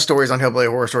our kind of stories on Hillbilly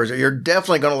Horror Stories, you're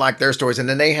definitely going to like their stories. And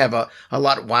then they have a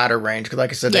lot wider range. Because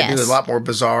like I said, they do a lot more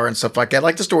bizarre and stuff like that.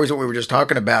 Like the stories that we were just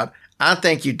talking about. I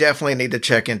think you definitely need to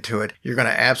check into it. You're going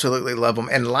to absolutely love them.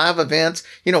 And live events,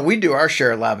 we do our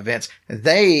share of live events.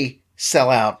 They sell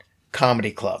out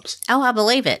comedy clubs. Oh, I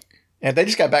believe it. And they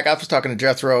just got back. I was talking to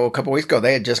Jethro a couple weeks ago.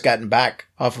 They had just gotten back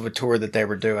off of a tour that they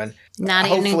were doing.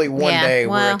 Hopefully one day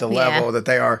we're at the level that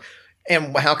they are.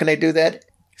 And how can they do that?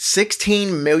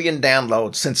 16 million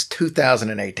downloads since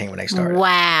 2018 when they started.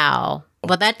 Wow.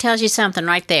 Well, that tells you something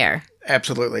right there.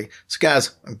 Absolutely. So guys,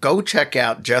 go check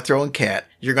out Jethro and Kat.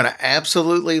 You're going to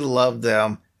absolutely love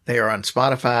them. They are on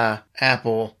Spotify,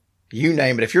 Apple, you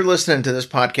name it. If you're listening to this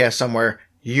podcast somewhere,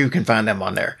 you can find them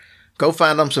on there. Go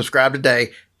find them, subscribe today.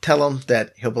 Tell them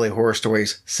that Hillbilly Horror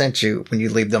Stories sent you when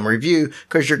you leave them a review,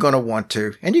 because you're going to want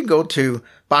to. And you can go to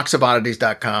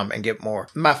boxofoddities.com and get more.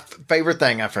 My favorite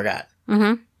thing I forgot.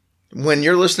 Mm-hmm. When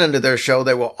you're listening to their show,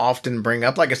 they will often bring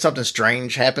up, like if something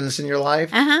strange happens in your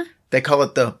life, They call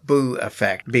it the Boo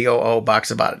Effect, BOO,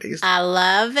 Box of Oddities. I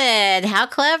love it. How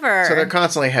clever. So they're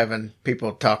constantly having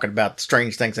people talking about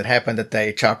strange things that happen that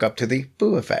they chalk up to the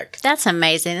Boo Effect. That's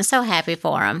amazing. I'm so happy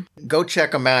for them. Go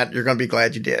check them out. You're going to be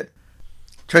glad you did.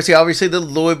 Tracy, obviously the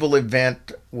Louisville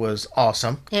event was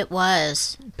awesome. It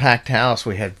was. Packed house.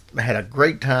 We had a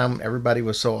great time. Everybody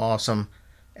was so awesome,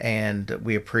 and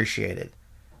we appreciate it.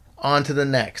 On to the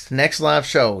next live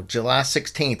show, July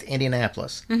 16th,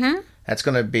 Indianapolis. Mm-hmm. That's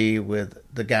going to be with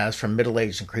the guys from Middle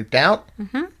Aged and Creeped Out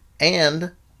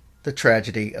and The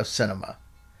Tragedy of Cinema.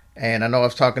 And I know I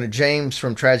was talking to James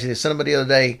from Tragedy of Cinema the other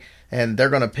day, and they're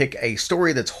going to pick a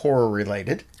story that's horror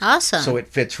related. Awesome. So it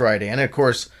fits right in. And of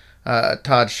course,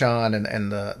 Todd, Sean,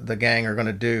 and the gang are going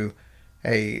to do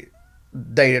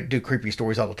they do creepy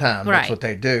stories all the time. Right. That's what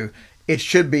they do. It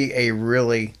should be a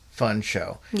really fun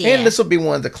show. Yeah. And this will be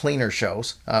one of the cleaner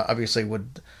shows. Obviously,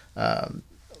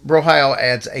 Brohio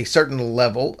adds a certain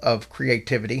level of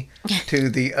creativity to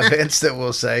the events that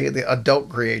we'll say, the adult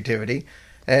creativity.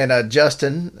 And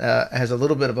Justin has a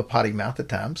little bit of a potty mouth at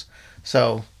times.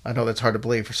 So I know that's hard to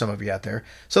believe for some of you out there.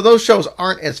 So those shows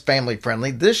aren't as family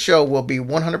friendly. This show will be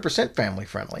 100% family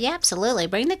friendly. Yeah, absolutely.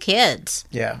 Bring the kids.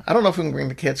 Yeah. I don't know if we can bring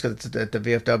the kids because it's at the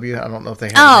VFW. I don't know if they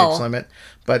have an age limit.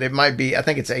 But it might be, I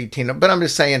think it's 18. But I'm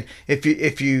just saying, if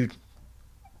you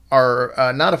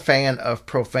are not a fan of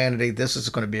profanity, this is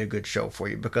going to be a good show for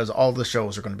you because all the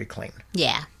shows are going to be clean.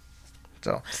 Yeah.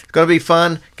 So it's going to be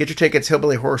fun. Get your tickets,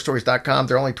 hillbillyhorrorstories.com.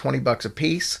 They're only $20 a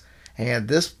piece. And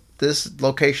this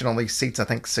location only seats, I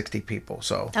think, 60 people.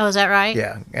 So. Oh, is that right?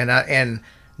 Yeah. And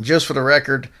just for the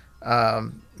record,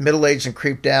 Middle Aged and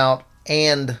Creeped Out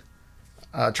and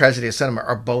Tragedy of Cinema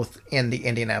are both in the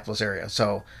Indianapolis area.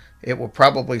 So it will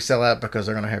probably sell out because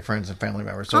they're going to have friends and family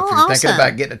members. So if you're thinking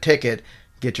about getting a ticket,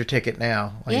 get your ticket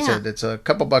now. Like I said, it's a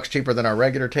couple bucks cheaper than our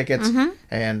regular tickets,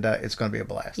 and it's going to be a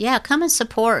blast. Yeah, come and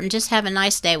support and just have a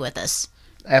nice day with us.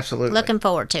 Absolutely. Looking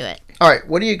forward to it. All right,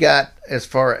 what do you got as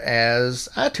far as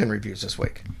iTunes reviews this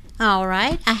week? All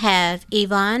right, I have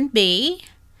Yvonne B.,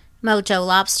 Mojo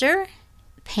Lobster,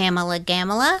 Pamela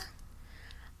Gamela,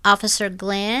 Officer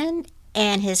Glenn,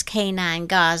 and his canine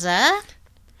Gaza.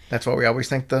 That's what we always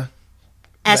think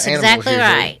That's exactly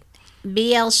right.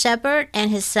 B.L. Shepard and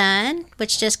his son,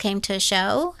 which just came to a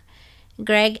show.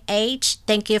 Greg H.,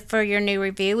 thank you for your new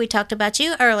review. We talked about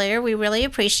you earlier. We really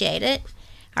appreciate it.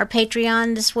 Our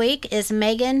Patreon this week is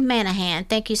Megan Manahan.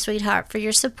 Thank you, sweetheart, for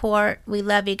your support. We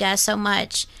love you guys so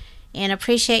much and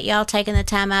appreciate y'all taking the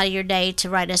time out of your day to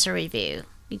write us a review.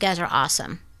 You guys are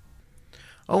awesome.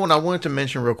 Oh, and I wanted to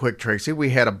mention real quick, Tracy,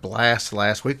 we had a blast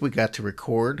last week. We got to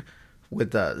record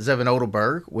with Zevin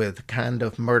Odelberg with Kind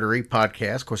of Murdery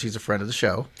podcast. Of course, he's a friend of the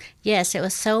show. Yes, it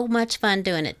was so much fun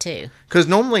doing it, too. Because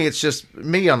normally it's just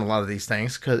me on a lot of these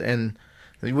things, and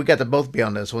we got to both be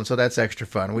on this one, so that's extra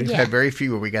fun. We've had very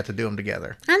few where we got to do them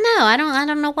together. I know. I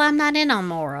don't know why I'm not in on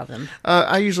more of them.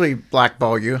 I usually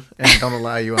blackball you and don't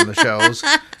allow you on the shows.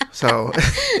 So,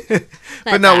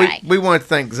 but no, right. we want to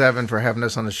thank Zevin for having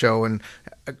us on the show, and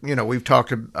we've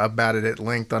talked about it at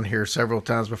length on here several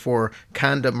times before.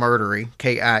 Kinda Murdery,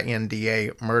 Kinda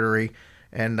Murdery,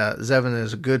 and Zevin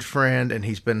is a good friend, and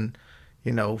he's been,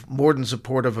 more than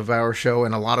supportive of our show,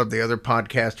 and a lot of the other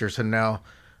podcasters have now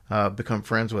become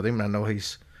friends with him. And I know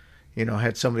he's,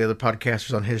 had some of the other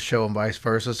podcasters on his show and vice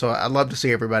versa. So I'd love to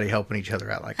see everybody helping each other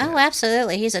out like that. Oh,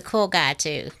 absolutely. He's a cool guy,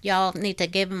 too. Y'all need to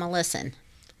give him a listen.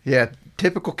 Yeah,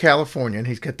 typical Californian.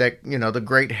 He's got that, the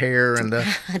great hair and the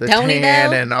Don't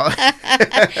tan and all.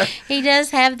 He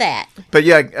does have that. But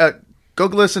yeah, go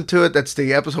listen to it. That's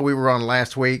the episode we were on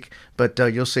last week. But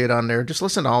you'll see it on there. Just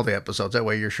listen to all the episodes. That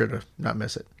way you're sure to not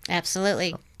miss it.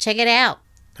 Absolutely. Check it out.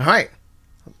 All right.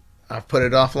 I've put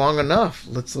it off long enough.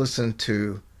 Let's listen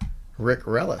to Rick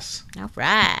Rellis. All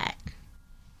right.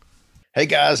 Hey,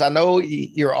 guys, I know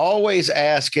you're always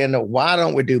asking, why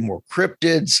don't we do more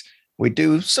cryptids? We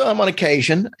do some on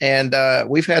occasion, and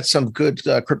we've had some good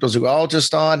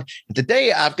cryptozoologists on.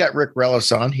 Today, I've got Rick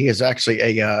Rellis on. He is actually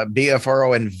a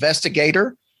BFRO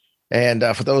investigator. And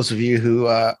for those of you who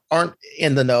aren't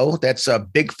in the know, that's a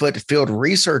Bigfoot Field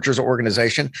Researchers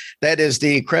Organization. That is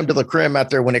the creme de la creme out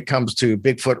there when it comes to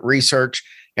Bigfoot research.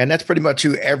 And that's pretty much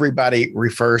who everybody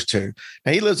refers to.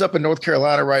 Now, he lives up in North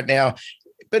Carolina right now.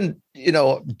 Been,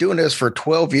 doing this for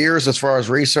 12 years as far as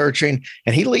researching.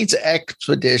 And he leads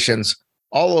expeditions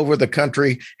all over the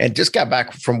country and just got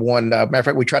back from one. Matter of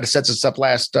fact, we tried to set this up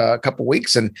last couple of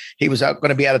weeks, and he was going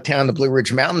to be out of town in the Blue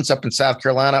Ridge Mountains up in South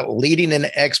Carolina, leading an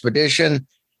expedition.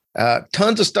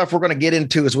 Tons of stuff we're going to get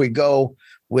into as we go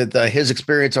with his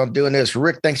experience on doing this.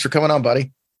 Rick, thanks for coming on,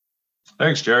 buddy.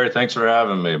 Thanks, Jerry. Thanks for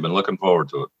having me. I've been looking forward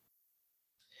to it.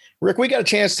 Rick, we got a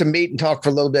chance to meet and talk for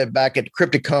a little bit back at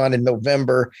Crypticon in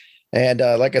November. And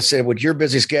like I said, with your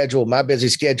busy schedule, my busy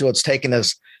schedule, it's taken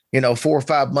us, 4 or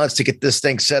 5 months to get this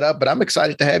thing set up, but I'm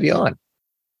excited to have you on.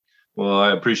 Well,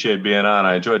 I appreciate being on.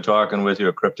 I enjoyed talking with you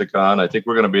at Crypticon. I think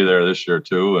we're going to be there this year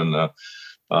too. And,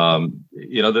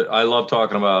 I love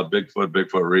talking about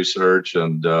Bigfoot research.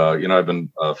 And, I've been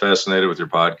fascinated with your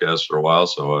podcast for a while,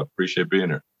 so I appreciate being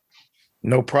here.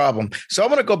 No problem. So I'm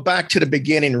going to go back to the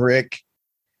beginning, Rick.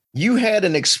 You had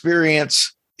an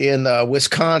experience in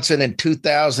Wisconsin in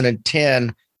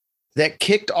 2010 that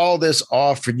kicked all this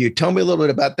off for you. Tell me a little bit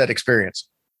about that experience.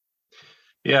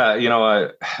 Yeah,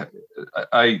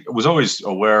 I was always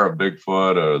aware of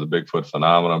Bigfoot or the Bigfoot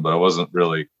phenomenon, but I wasn't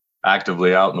really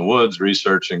actively out in the woods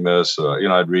researching this.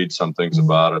 I'd read some things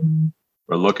about it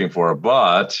or looking for it.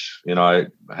 But, I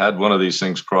had one of these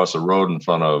things cross a road in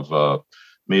front of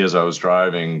me as I was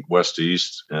driving west to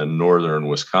east in northern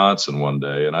Wisconsin one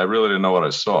day, and I really didn't know what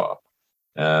I saw.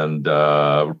 And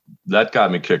that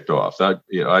got me kicked off. That,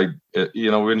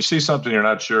 when you see something you're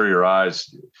not sure, your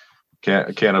eyes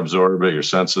can't absorb it. Your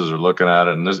senses are looking at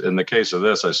it. And in the case of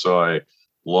this, I saw a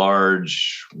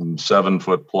large 7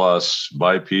 foot plus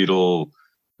bipedal,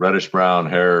 reddish brown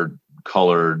haired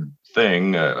colored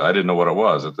thing. I didn't know what it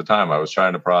was at the time. I was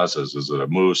trying to process, is it a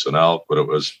moose, an elk? But it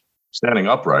was standing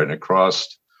upright and it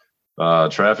crossed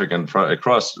traffic in front.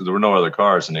 There were no other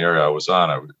cars in the area I was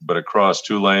on, but it crossed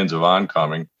 2 lanes of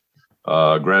oncoming,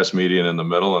 grass median in the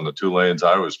middle, and the 2 lanes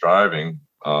I was driving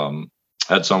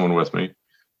had someone with me,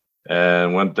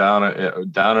 and went down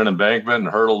an embankment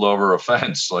and hurtled over a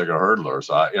fence like a hurdler.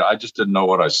 So I just didn't know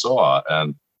what I saw,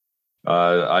 and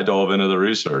I dove into the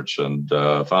research and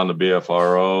found the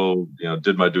BFRO.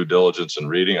 Did my due diligence in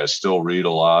reading. I still read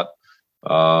a lot.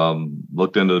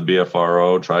 Looked into the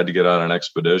BFRO, tried to get on an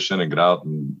expedition and get out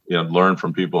and learn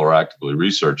from people who are actively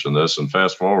researching this. And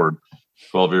fast forward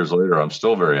 12 years later, I'm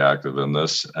still very active in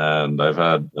this, and I've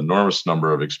had enormous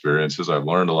number of experiences. I've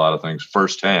learned a lot of things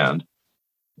firsthand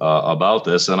about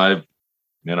this, and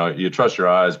you trust your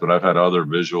eyes, but I've had other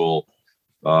visual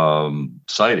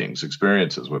sightings,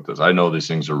 experiences with this. I know these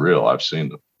things are real. I've seen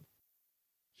them.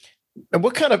 And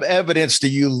what kind of evidence do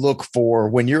you look for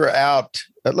when you're out?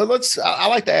 I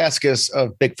like to ask us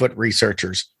of Bigfoot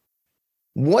researchers,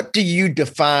 what do you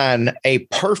define a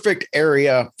perfect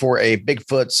area for a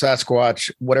Bigfoot,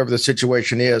 Sasquatch, whatever the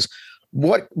situation is?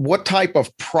 What type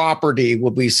of property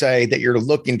would we say that you're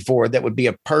looking for that would be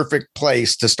a perfect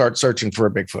place to start searching for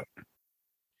a Bigfoot?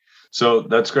 So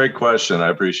that's a great question. I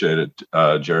appreciate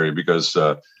it, Jerry, because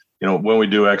when we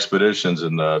do expeditions,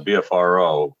 and the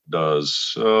BFRO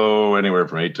does anywhere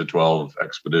from 8 to 12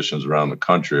 expeditions around the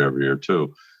country every year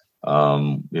too.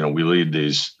 We lead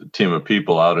these team of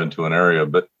people out into an area,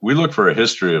 but we look for a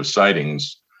history of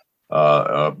sightings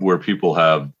where people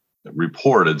have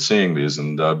reported seeing these.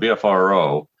 And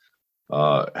BFRO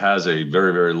has a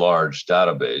very, very large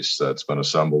database that's been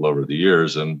assembled over the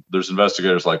years. And there's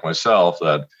investigators like myself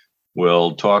that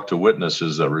will talk to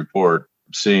witnesses that report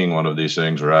seeing one of these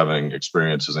things or having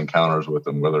experiences, encounters with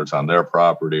them, whether it's on their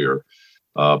property or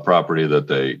property that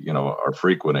they, are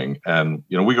frequenting. And,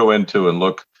 we go into and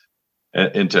look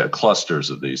into clusters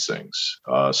of these things.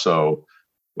 So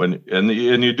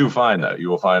you do find that, you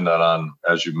will find that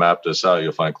as you map this out,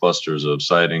 you'll find clusters of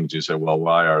sightings. You say, well,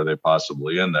 why are they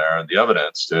possibly in there? And the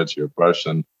evidence, to answer your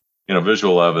question,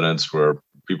 visual evidence where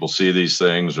people see these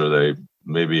things, or they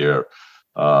maybe are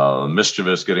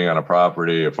mischievous getting on a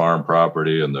farm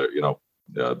property,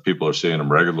 and people are seeing them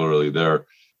regularly there.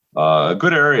 A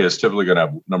good area is typically going to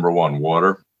have, number one,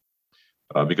 water,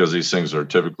 because these things are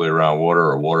typically around water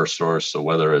or water source. So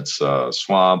whether it's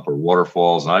swamp or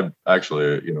waterfalls, and I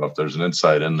actually, if there's an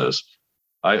insight in this,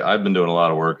 I've been doing a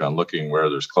lot of work on looking where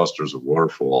there's clusters of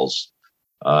waterfalls,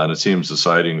 and it seems the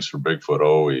sightings for Bigfoot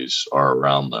always are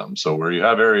around them. So where you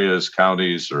have areas,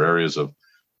 counties, or areas of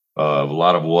a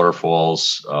lot of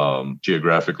waterfalls,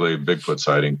 geographically, Bigfoot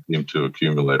sightings seem to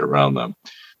accumulate around them.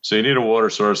 So you need a water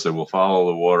source that will follow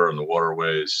the water and the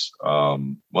waterways.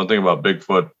 One thing about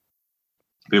Bigfoot,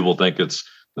 people think it's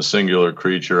a singular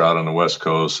creature out on the West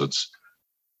Coast. It's,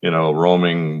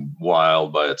 roaming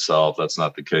wild by itself. That's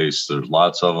not the case. There's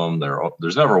lots of them.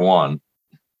 There's never one.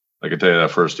 I can tell you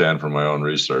that firsthand from my own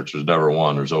research. There's never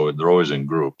one. They're always in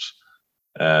groups.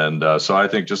 And so I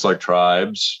think just like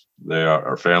tribes, they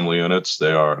are family units.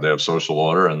 They have social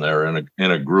order, and they're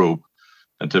in a group.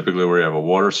 And typically where you have a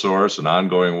water source, an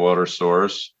ongoing water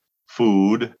source,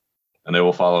 food, and they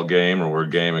will follow game, or where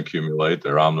game accumulate.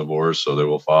 They're omnivores, so they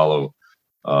will follow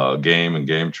game and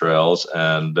game trails.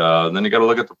 And then you got to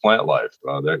look at the plant life.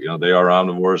 They are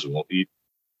omnivores and will eat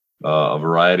a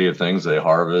variety of things. They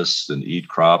harvest and eat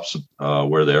crops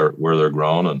where they're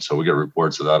grown, and so we get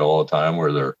reports of that all the time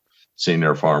where they're seeing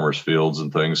their farmers' fields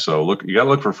and things. So you got to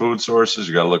look for food sources,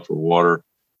 you got to look for water,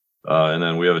 and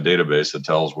then we have a database that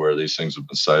tells where these things have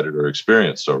been sighted or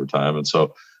experienced over time, and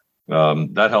so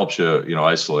that helps you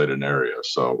isolate an area.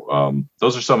 So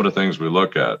those are some of the things we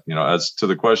look at. As to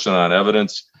the question on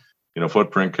evidence,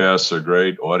 footprint casts are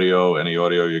great. Any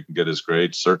audio you can get is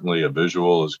great. Certainly a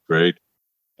visual is great.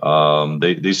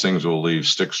 These things will leave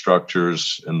stick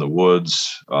structures in the woods,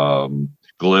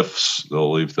 glyphs.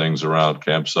 They'll leave things around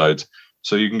campsites.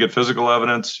 So you can get physical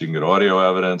evidence, you can get audio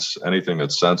evidence, anything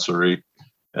that's sensory.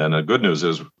 And the good news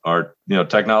is our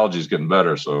technology is getting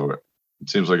better. So it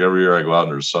seems like every year I go out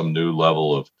and there's some new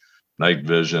level of night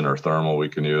vision or thermal we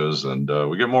can use, and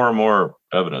we get more and more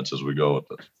evidence as we go with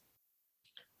this.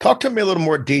 Talk to me a little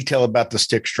more detail about the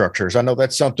stick structures. I know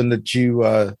that's something that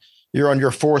you're on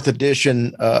your 4th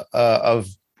edition of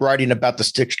writing about the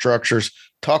stick structures.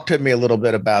 Talk to me a little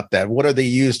bit about that. What are they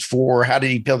used for? How did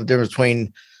you tell the difference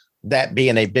between that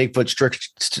being a Bigfoot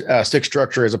stick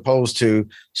structure as opposed to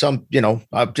some,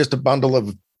 just a bundle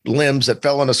of limbs that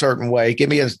fell in a certain way? Give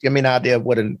me an idea of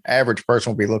what an average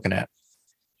person will be looking at.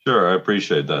 Sure, I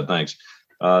appreciate that. Thanks.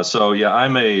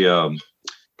 I'm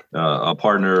a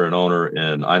partner and owner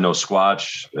in I Know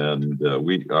Squatch, and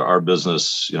our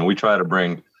business, we try to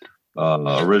bring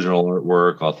original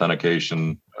artwork,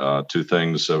 authentication to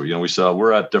things. So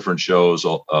we're at different shows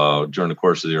during the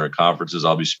course of the year at conferences.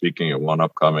 I'll be speaking at one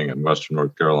upcoming in Western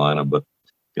North Carolina, but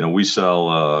we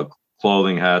sell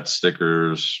clothing, hats,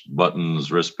 stickers,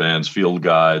 buttons, wristbands, field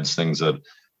guides, things that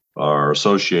are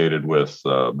associated with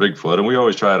Bigfoot. And we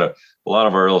always a lot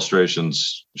of our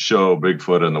illustrations show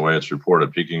Bigfoot in the way it's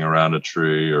reported, peeking around a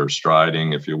tree or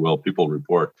striding, if you will. People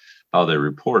report how they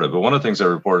report it. But one of the things I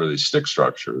report are these stick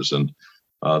structures. And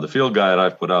the field guide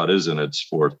I've put out is in its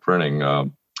 4th printing.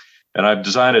 And I've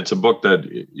designed it's a book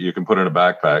that you can put in a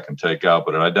backpack and take out,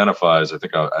 but it identifies, I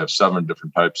think I have 7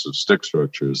 different types of stick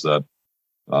structures that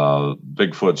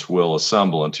Bigfoots will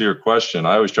assemble. And to your question,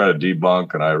 I always try to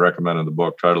debunk, and I recommend in the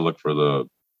book, try to look for the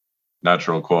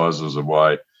natural causes of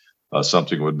why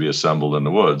something would be assembled in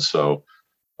the woods. So,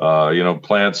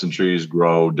 plants and trees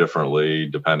grow differently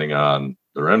depending on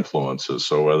their influences.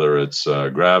 So whether it's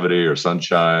gravity or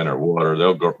sunshine or water,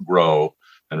 they'll grow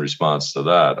in response to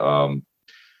that.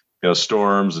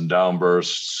 Storms and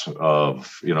downbursts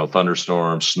of,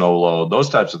 thunderstorms, snow load, those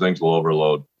types of things will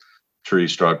overload tree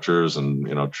structures,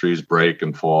 and trees break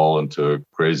and fall into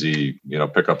crazy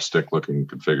pickup stick looking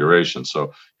configurations.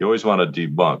 So you always want to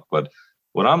debunk. But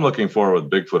what I'm looking for with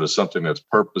Bigfoot is something that's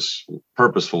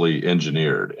purposefully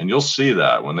engineered, and you'll see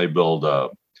that when they build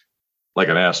like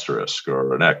an asterisk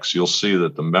or an X. You'll see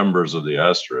that the members of the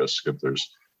asterisk, if there's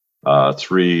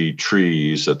 3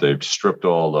 trees that they've stripped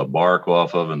all the bark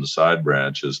off of and the side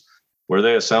branches, where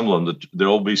they assemble them, there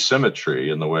will be symmetry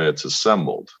in the way it's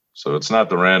assembled. So it's not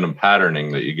the random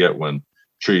patterning that you get when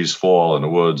trees fall in the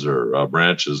woods or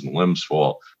branches and limbs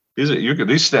fall.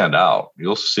 These stand out.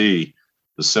 You'll see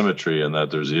the symmetry in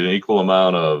that there's an equal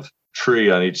amount of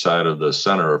tree on each side of the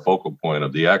center or focal point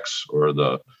of the X or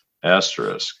the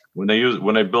asterisk. When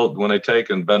they take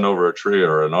and bend over a tree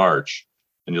or an arch,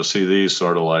 and you'll see these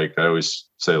sort of like, I always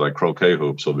say, like croquet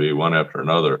hoops will be one after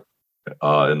another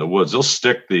in the woods. They'll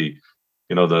stick the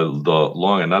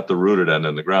long and not the rooted end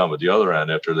in the ground, but the other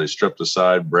end, after they strip the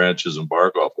side branches and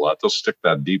bark off a lot, they'll stick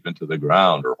that deep into the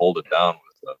ground or hold it down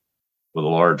with a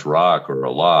large rock or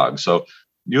a log. So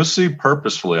you'll see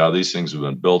purposefully how these things have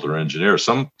been built or engineered.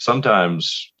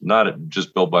 Sometimes not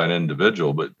just built by an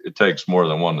individual, but it takes more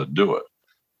than one to do it.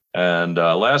 And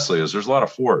lastly, there's a lot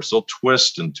of force. They'll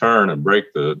twist and turn and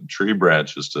break the tree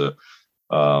branches to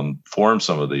form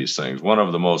some of these things. One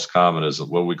of the most common is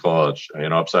what we call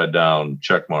an upside down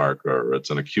check mark, or it's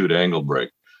an acute angle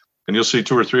break. And you'll see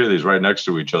 2 or 3 of these right next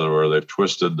to each other where they've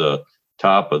twisted the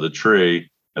top of the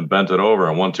tree and bent it over.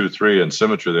 And 1, 2, 3 in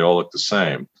symmetry, they all look the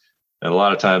same. And a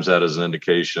lot of times that is an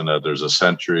indication that there's a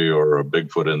sentry or a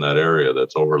Bigfoot in that area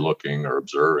that's overlooking or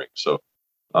observing. So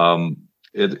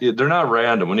they're not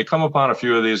random. When you come upon a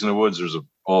few of these in the woods,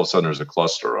 all of a sudden there's a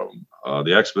cluster of them.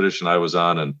 The expedition I was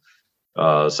on in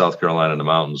South Carolina in the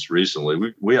mountains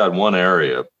recently, we had one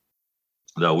area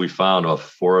that we found off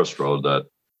Forest Road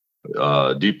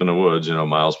that deep in the woods,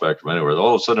 miles back from anywhere.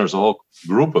 All of a sudden there's a whole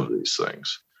group of these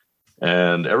things.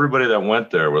 And everybody that went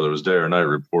there, whether it was day or night,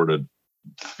 reported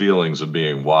feelings of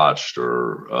being watched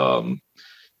or,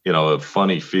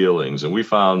 funny feelings. And we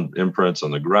found imprints on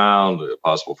the ground,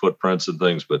 possible footprints and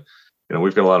things. But,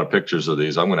 we've got a lot of pictures of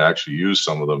these. I'm going to actually use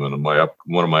some of them in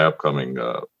one of my upcoming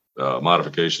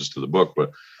modifications to the book.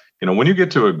 But, when you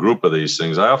get to a group of these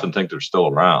things, I often think they're still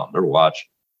around. They're watching,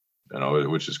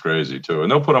 which is crazy too.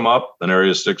 And they'll put them up in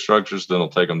area stick structures, then they'll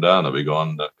take them down. They'll be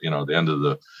gone, at the end of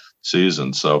the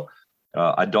season. So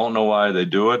I don't know why they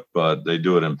do it, but they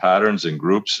do it in patterns, in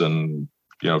groups, and,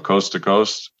 coast to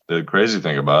coast. The crazy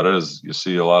thing about it is you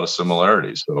see a lot of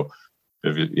similarities. So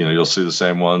if you'll see the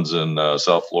same ones in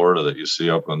South Florida that you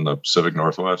see up in the Pacific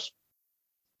Northwest.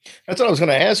 That's what I was going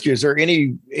to ask you. Is there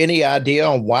any idea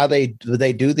on why they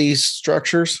do these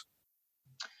structures?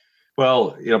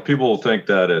 Well, people think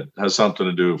that it has something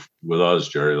to do with us,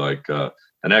 Jerry. Like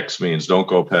an X means don't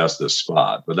go past this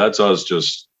spot, but that's us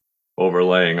just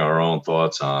overlaying our own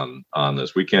thoughts on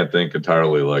this. We can't think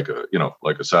entirely like a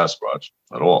Sasquatch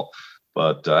at all,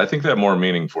 but I think they have more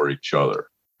meaning for each other.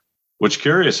 What's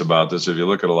curious about this, if you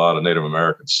look at a lot of Native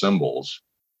American symbols,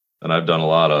 and I've done a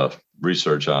lot of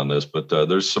research on this, but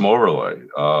there's some overlay.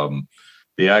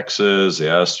 The X's, the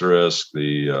asterisk,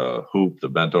 the hoop, the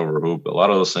bent over hoop, a lot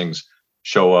of those things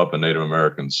show up in Native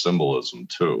American symbolism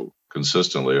too,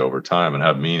 consistently over time, and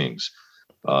have meanings.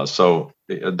 So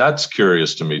that's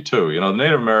curious to me too. The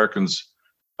Native Americans,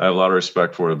 I have a lot of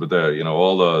respect for it, but they,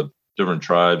 all the different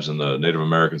tribes and the Native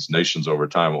Americans nations over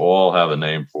time all have a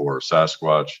name for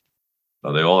Sasquatch.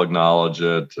 They all acknowledge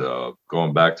it,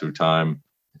 going back through time.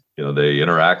 They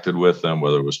interacted with them,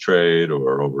 whether it was trade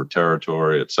or over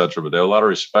territory, et cetera, but they have a lot of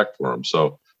respect for them.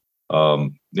 So,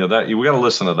 that we got to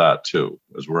listen to that too,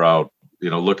 as we're out,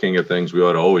 looking at things. We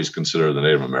ought to always consider the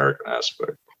Native American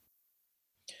aspect.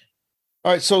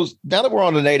 All right. So now that we're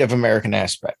on the Native American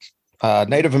aspect,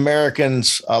 Native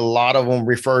Americans, a lot of them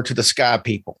refer to the sky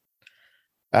people.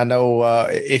 I know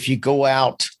if you go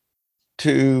out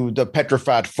to the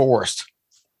petrified forest,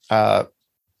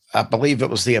 I believe it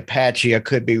was the Apache. I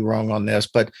could be wrong on this,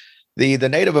 but the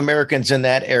Native Americans in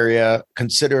that area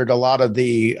considered a lot of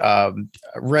the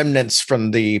remnants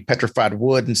from the petrified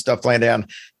wood and stuff laying down.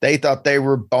 They thought they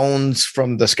were bones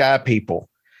from the sky people,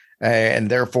 and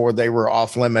therefore they were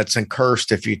off limits and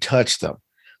cursed if you touched them.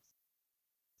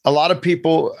 A lot of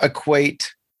people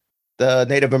equate the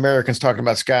Native Americans talking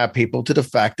about sky people to the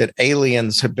fact that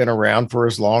aliens have been around for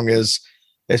as long as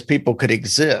people could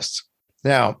exist.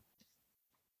 Now,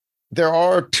 there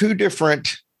are two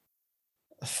different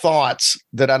thoughts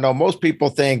that I know most people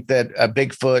think that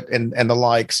Bigfoot and the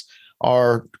likes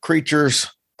are creatures,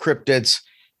 cryptids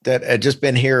that have just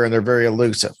been here and they're very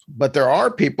elusive. But there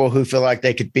are people who feel like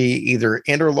they could be either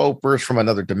interlopers from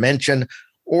another dimension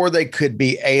or they could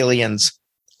be aliens.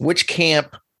 Which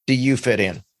camp do you fit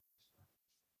in?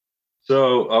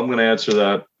 So I'm going to answer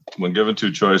that. When given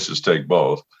two choices, take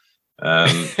both.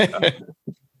 And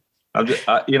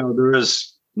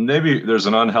there's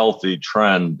an unhealthy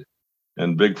trend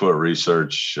in Bigfoot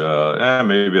research, and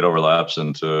maybe it overlaps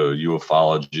into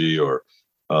ufology or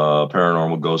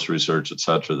paranormal ghost research,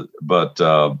 etc. But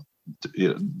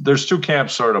there's two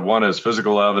camps, sort of. One is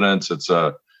physical evidence. It's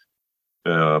a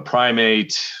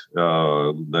primate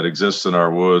that exists in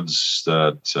our woods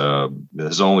that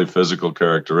has only physical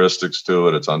characteristics to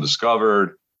it. It's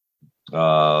undiscovered.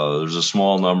 There's a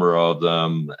small number of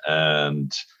them,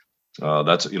 and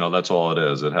that's all it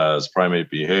is. It has primate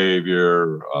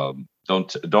behavior.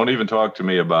 Don't even talk to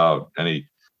me about any,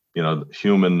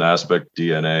 human aspect,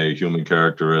 DNA, human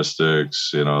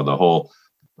characteristics. The whole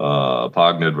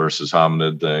pognid versus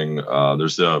hominid thing.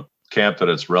 There's the camp that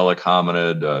it's relic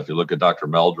hominid. If you look at Dr.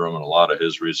 Meldrum and a lot of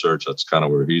his research, that's kind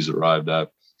of where he's arrived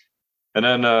at. And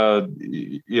then,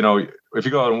 if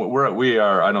you go, we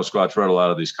are, I know Squatch Red, a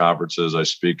lot of these conferences, I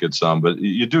speak at some, but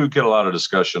you do get a lot of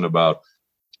discussion about,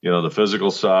 the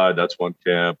physical side. That's one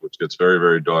camp, which gets very,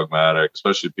 very dogmatic,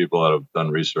 especially people that have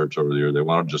done research over the years. They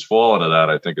want to just fall into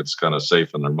that. I think it's kind of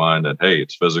safe in their mind that, hey,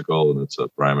 it's physical and it's a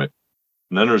primate.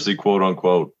 And then there's the quote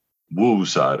unquote woo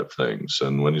side of things.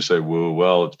 And when you say woo,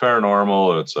 well, it's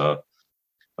paranormal.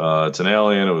 It's an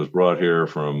alien. It was brought here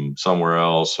from somewhere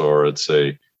else, or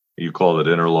you call it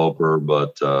interloper,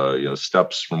 but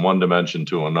steps from one dimension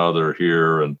to another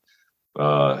here, and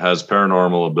has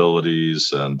paranormal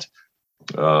abilities, and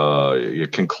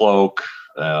it can cloak.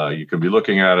 You can be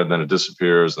looking at it, and then it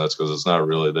disappears, and that's because it's not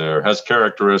really there. Has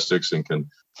characteristics and can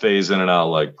phase in and out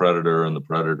like Predator and the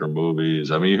Predator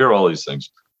movies. I mean, you hear all these things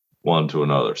one to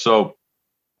another. So,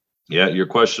 yeah, your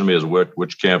question to me is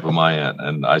which camp am I in?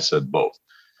 And I said both,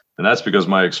 and that's because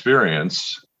my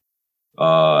experience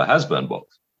has been both.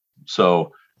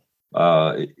 So,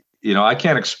 I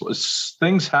can't explain.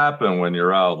 Things happen when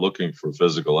you're out looking for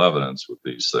physical evidence with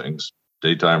these things,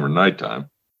 daytime or nighttime.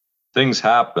 Things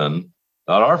happen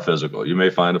that are physical. You may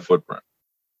find a footprint.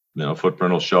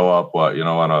 Footprint will show up,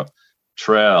 on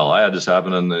trail. I had this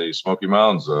happen in the Smoky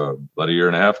Mountains about a year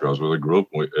and a half ago. I was with a group.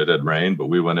 It had rained, but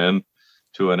we went in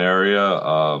to an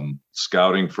area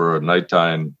scouting for a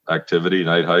nighttime activity,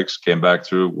 night hikes, came back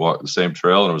through the same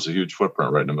trail, and there was a huge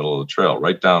footprint right in the middle of the trail,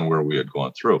 right down where we had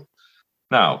gone through.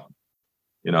 Now,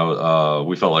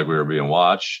 we felt like we were being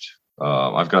watched.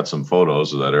 I've got some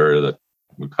photos of that area that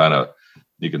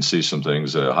you can see some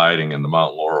things hiding in the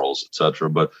mountain laurels, etc.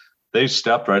 But they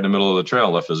stepped right in the middle of the trail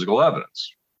and left physical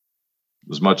evidence,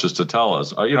 as much as to tell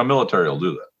us, military will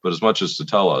do that, but as much as to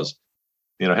tell us,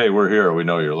 hey, we're here, we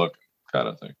know you're looking, kind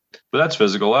of thing. But that's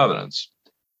physical evidence.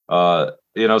 So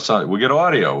we get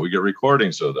audio, we get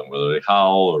recordings of them, whether they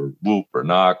howl or whoop or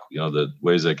knock, the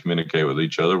ways they communicate with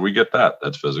each other. We get that.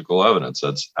 That's physical evidence.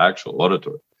 That's actual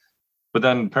auditory. But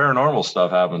then paranormal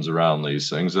stuff happens around these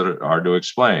things that are hard to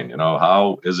explain.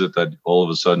 How is it that all of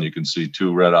a sudden you can see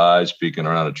two red eyes peeking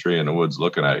around a tree in the woods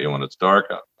looking at you when it's dark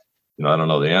out? I don't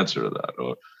know the answer to that.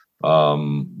 Or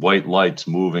white lights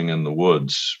moving in the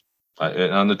woods.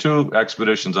 On the two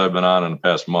expeditions I've been on in the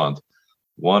past month,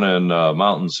 one in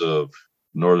mountains of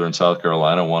northern South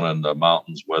Carolina, one in the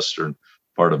mountains western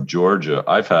part of Georgia,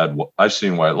 I've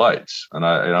seen white lights, and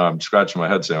I'm scratching my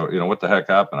head saying, what the heck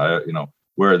happened?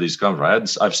 Where are these coming from?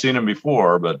 I've seen them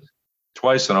before, but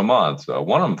twice in a month.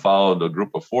 One of them followed a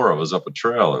group of four of us up a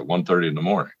trail at 1:30 in the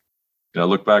morning. I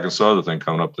looked back and saw the thing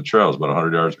coming up the trail. It was about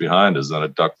 100 yards behind us. Then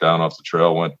it ducked down off the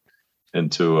trail, went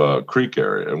into a creek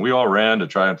area, and we all ran to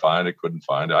try and find it. Couldn't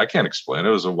find it. I can't explain it.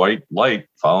 It was a white light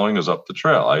following us up the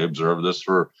trail. I observed this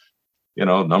for a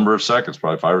number of seconds,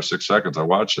 probably 5 or 6 seconds. I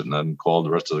watched it and then called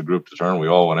the rest of the group to turn. We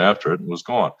all went after it and it was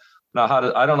gone. Now,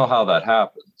 I don't know how that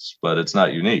happens, but it's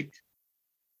not unique.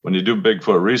 When you do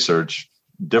Bigfoot research,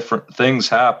 different things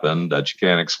happen that you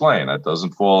can't explain. That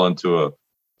doesn't fall into a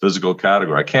physical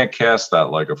category. I can't cast that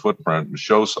like a footprint and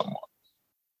show someone,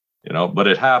 but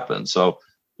it happens. So,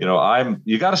 you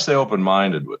got to stay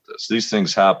open-minded with this. These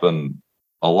things happen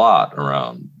a lot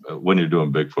around when you're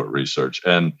doing Bigfoot research.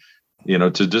 And, to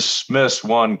dismiss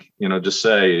one, just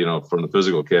say, from the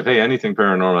physical cave, hey, anything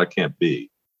paranormal, that can't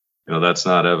be, that's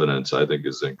not evidence, I think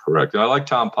is incorrect. And I like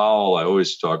Tom Powell. I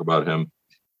always talk about him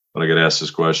when I get asked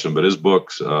this question, but his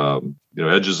books,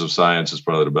 Edges of Science is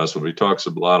probably the best one. He talks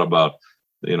a lot about,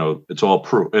 it's all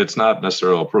proof. It's not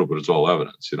necessarily all proof, but it's all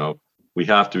evidence. We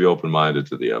have to be open-minded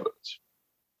to the evidence.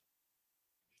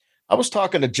 I was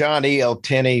talking to John E.L.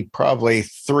 Tenney probably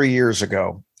 3 years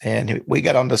ago, and we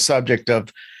got on the subject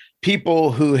of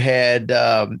people who had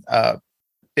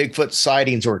Bigfoot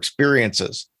sightings or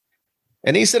experiences.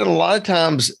 And he said a lot of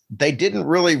times they didn't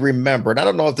really remember. And I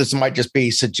don't know if this might just be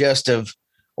suggestive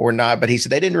or not, but he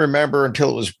said they didn't remember until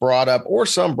it was brought up, or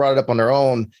some brought it up on their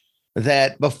own,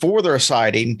 that before their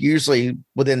sighting, usually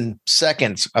within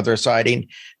seconds of their sighting,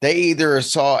 they either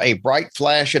saw a bright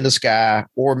flash in the sky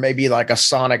or maybe like a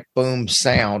sonic boom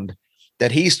sound,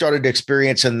 that he started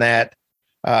experiencing that,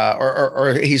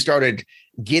 or he started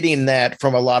getting that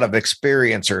from a lot of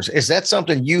experiencers. Is that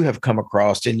something you have come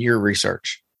across in your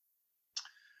research?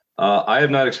 I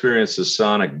have not experienced the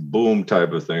sonic boom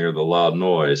type of thing or the loud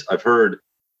noise. I've heard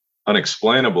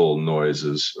unexplainable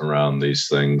noises around these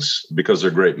things because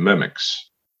they're great mimics.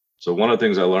 So one of the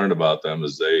things I learned about them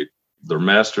is they're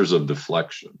masters of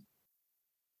deflection.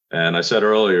 And I said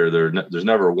earlier, there's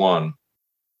never one.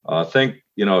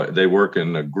 They work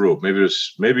in a group.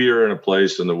 Maybe you're in a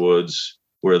place in the woods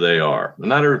where they are. And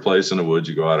not every place in the woods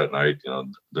you go out at night,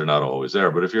 they're not always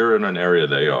there. But if you're in an area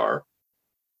they are,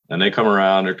 and they come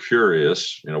around, they're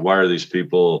curious, why are these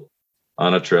people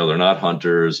on a trail? They're not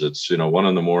hunters. It's, 1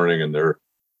 a.m. and they're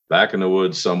back in the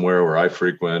woods somewhere where I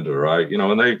frequent, or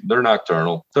and they're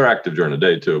nocturnal. They're active during the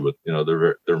day too, but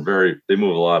they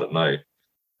move a lot at night,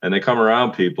 and they come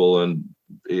around people and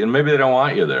maybe they don't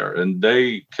want you there, and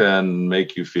they can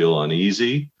make you feel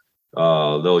uneasy.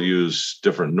 They'll use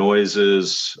different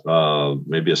noises,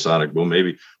 maybe a sonic boom.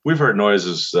 Maybe we've heard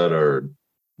noises that are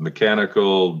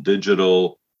mechanical,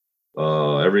 digital,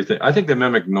 everything. I think they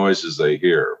mimic noises they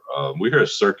hear. We hear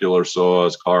circular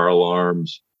saws, car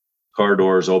alarms, car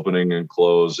doors opening and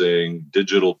closing,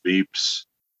 digital beeps.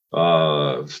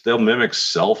 They'll mimic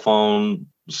cell phone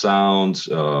sounds.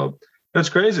 It's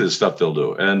crazy the stuff they'll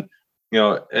do. And,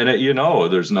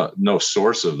 there's no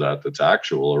source of that's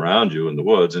actual around you in the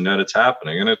woods, and yet it's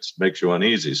happening, and it makes you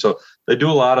uneasy. So they do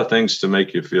a lot of things to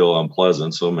make you feel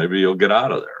unpleasant. So maybe you'll get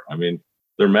out of there. I mean,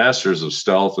 they're masters of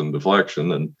stealth and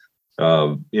deflection. And,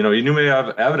 you may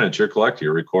have evidence you're collecting,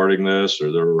 you're recording this,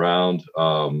 or they're around,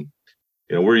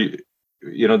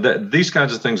 these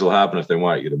kinds of things will happen if they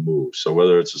want you to move. So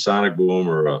whether it's a sonic boom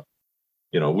or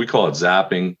we call it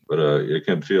zapping, but it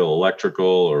can feel electrical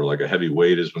or like a heavy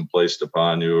weight has been placed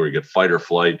upon you, or you get fight or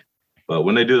flight. But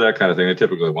when they do that kind of thing, they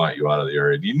typically want you out of the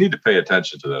area. You need to pay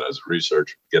attention to that as a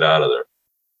researcher. Get out of there.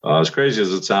 As crazy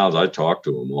as it sounds, I talk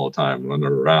to them all the time when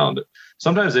they're around.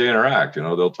 Sometimes they interact.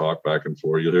 They'll talk back and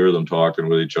forth. You'll hear them talking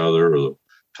with each other, or they'll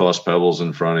toss pebbles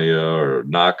in front of you, or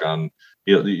knock on.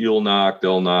 You'll knock,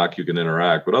 they'll knock. You can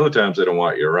interact. But other times they don't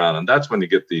want you around, and that's when you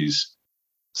get these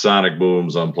sonic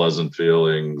booms, unpleasant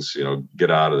feelings. Get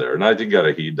out of there. And I think you got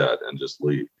to heed that and just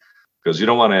leave. Because you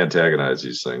don't want to antagonize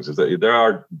these things. If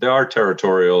they are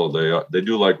territorial, they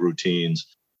do like routines,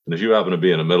 and if you happen to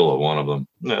be in the middle of one of them,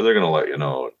 they're going to let you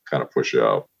know and kind of push you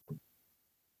out.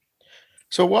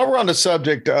 So while we're on the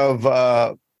subject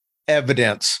of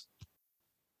evidence,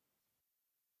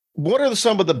 what are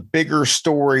some of the bigger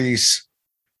stories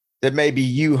that maybe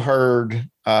you heard,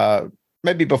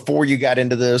 maybe before you got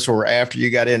into this or after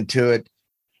you got into it,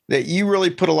 that you really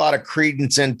put a lot of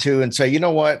credence into and say, you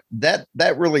know what, that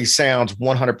really sounds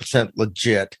 100%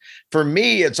 legit? For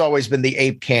me, it's always been the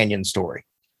Ape Canyon story.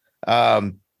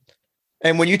 And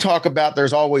when you talk about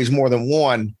there's always more than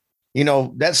one,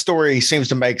 that story seems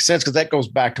to make sense, because that goes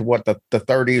back to what the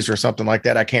 30s or something like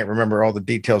that. I can't remember all the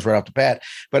details right off the bat.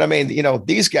 But I mean,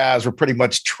 these guys were pretty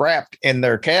much trapped in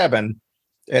their cabin,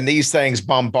 and these things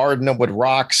bombarding them with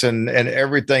rocks and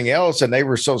everything else. And they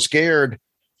were so scared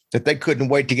that they couldn't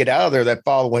wait to get out of there that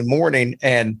following morning.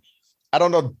 And I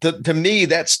don't know, to me,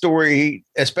 that story,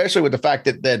 especially with the fact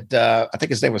that I think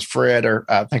his name was Fred, or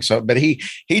I think so, but he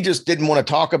just didn't want to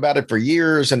talk about it for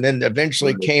years, and then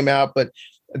eventually came out. But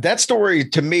that story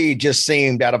to me just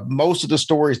seemed, out of most of the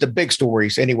stories, the big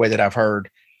stories anyway that I've heard,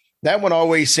 that one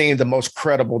always seemed the most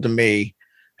credible to me.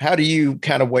 How do you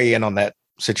kind of weigh in on that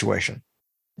situation?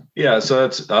 Yeah, so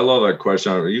I love that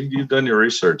question. You've done your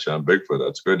research on Bigfoot.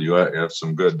 That's good. You have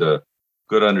some good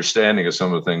understanding of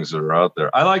some of the things that are out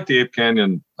there. I like the Ape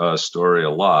Canyon story a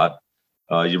lot.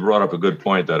 You brought up a good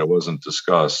point that it wasn't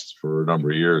discussed for a number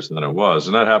of years, and then it was.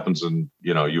 And that happens in,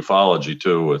 ufology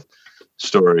too, with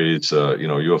stories,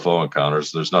 UFO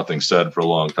encounters. There's nothing said for a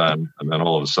long time, and then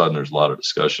all of a sudden there's a lot of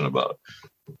discussion about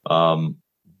it.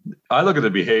 I look at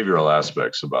the behavioral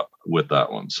aspects with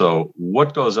that one. So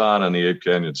what goes on in the Ape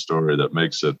Canyon story that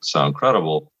makes it sound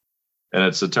credible? And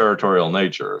it's the territorial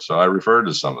nature. So I referred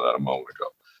to some of that a moment ago.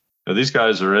 Now, these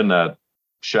guys are in that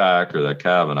shack or that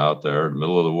cabin out there in the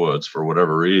middle of the woods for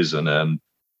whatever reason. And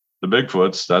the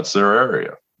Bigfoots, that's their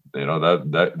area.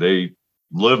 That they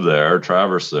live there,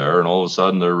 traverse there, and all of a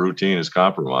sudden their routine is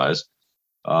compromised.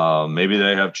 Maybe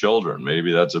they have children.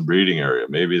 Maybe that's a breeding area.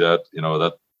 Maybe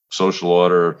that social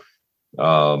order,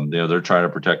 they're trying to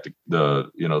protect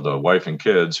the wife and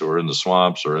kids who are in the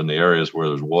swamps or in the areas where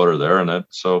there's water there. And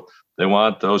so they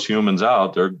want those humans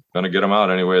out. They're going to get them out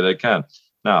any way they can.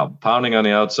 Now, pounding on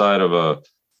the outside of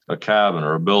a cabin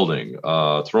or a building,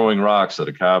 throwing rocks at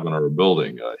a cabin or a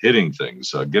building, hitting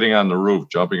things, getting on the roof,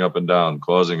 jumping up and down,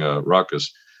 causing a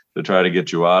ruckus to try to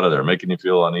get you out of there, making you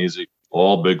feel uneasy,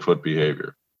 all Bigfoot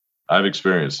behavior. I've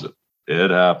experienced it.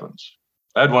 It happens.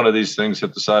 I had one of these things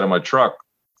hit the side of my truck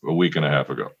a week and a half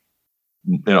ago.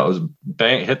 It was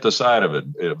hit the side of it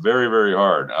very, very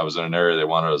hard. I was in an area they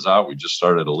wanted us out. We just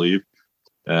started to leave.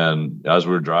 And as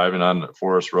we were driving on the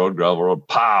Forest Road, gravel road,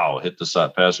 pow, hit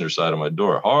the passenger side of my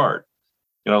door hard.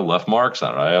 Left marks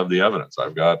on it. I have the evidence.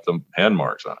 I've got the hand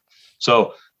marks on it.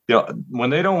 So, when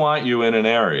they don't want you in an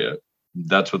area,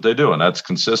 that's what they do. And that's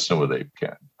consistent with Ape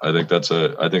Canyon. I think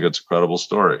it's a credible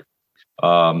story.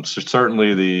 So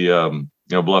certainly the,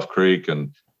 Bluff Creek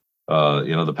and,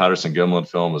 the Patterson-Gimlin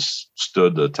film has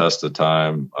stood the test of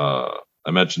time.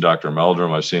 I mentioned Dr.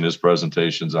 Meldrum. I've seen his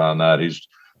presentations on that. He's,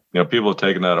 people have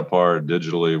taken that apart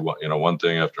digitally, one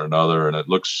thing after another, and it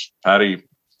looks, Patty,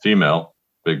 female,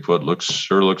 Bigfoot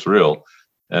sure looks real,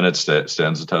 and it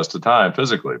stands the test of time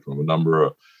physically from a number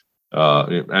of,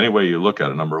 any way you look at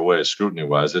it, a number of ways,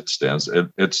 scrutiny-wise, it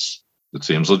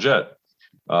seems legit.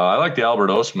 I like the Albert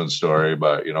Ostman story,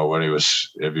 but when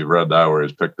if you read that, where he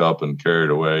was picked up and carried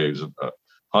away, he was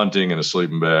hunting in a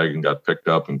sleeping bag and got picked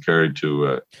up and carried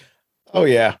to. Oh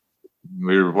yeah,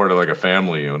 we reported like a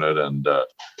family unit, and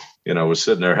was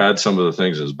sitting there, had some of the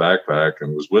things in his backpack,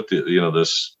 and was with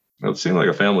this. It seemed like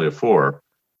a family of four.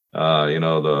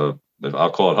 I'll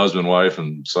call it husband, wife,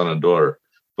 and son and daughter.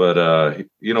 But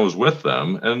was with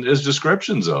them, and his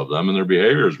descriptions of them and their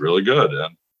behavior is really good.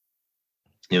 And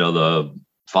the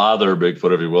father,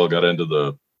 Bigfoot, if you will, got into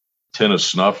the tin of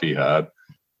snuff he had,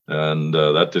 and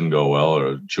that didn't go well,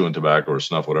 or chewing tobacco or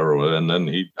snuff, whatever. And then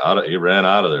he ran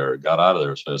out of there, got out of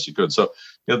there as fast as he could. So,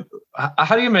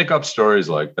 how do you make up stories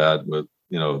like that with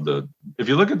if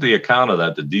you look at the account of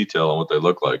that, the detail on what they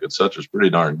look like, et cetera, is pretty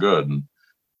darn good. And,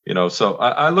 so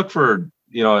I look for,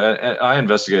 I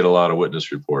investigate a lot of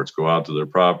witness reports, go out to their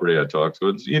property. I talk to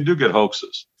it. You do get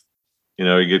hoaxes.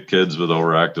 You get kids with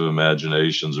overactive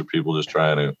imaginations or people just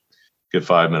trying to get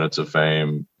 5 minutes of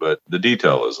fame, but the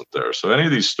detail isn't there. So any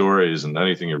of these stories and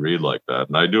anything you read like that,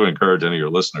 and I do encourage any of your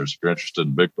listeners, if you're interested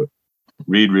in Bigfoot,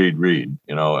 read. You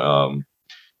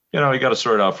got to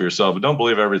sort it out for yourself, but don't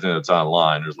believe everything that's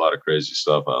online. There's a lot of crazy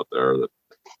stuff out there that,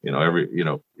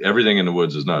 everything in the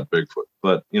woods is not Bigfoot,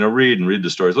 but, read the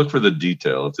stories, look for the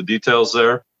detail. If the detail's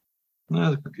there,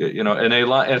 and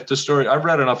if the story, I've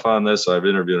read enough on this, I've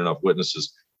interviewed enough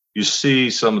witnesses, you see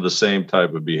some of the same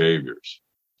type of behaviors.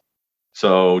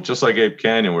 So just like Ape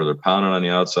Canyon, where they're pounding on the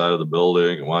outside of the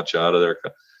building and watch out of there,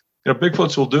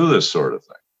 Bigfoots will do this sort of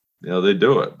thing. They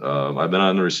do it. I've been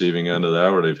on the receiving end of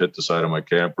that, where they've hit the side of my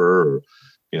camper, or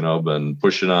been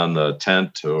pushing on the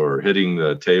tent or hitting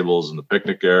the tables in the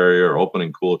picnic area or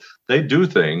opening cool. They do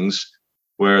things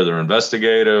where they're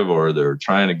investigative, or they're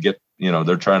trying to get,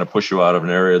 they're trying to push you out of an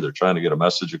area. They're trying to get a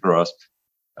message across.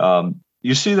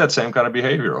 You see that same kind of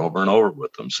behavior over and over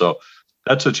with them. So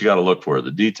that's what you got to look for,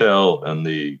 the detail and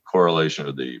the correlation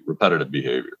of the repetitive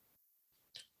behavior.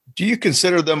 Do you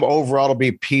consider them overall to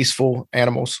be peaceful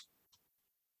animals?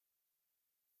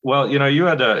 Well,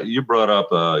 you brought up,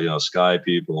 sky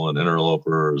people and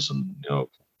interlopers and,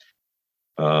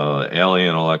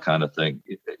 alien, all that kind of thing.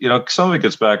 Some of it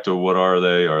gets back to what are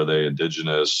they? Are they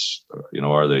indigenous?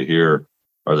 Are they here?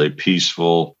 Are they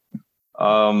peaceful?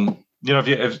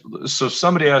 If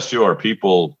somebody asked you, are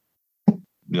people,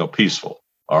 peaceful?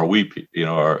 Are we,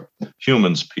 are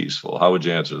humans peaceful? How would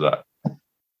you answer that?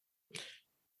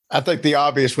 I think the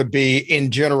obvious would be,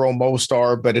 in general, most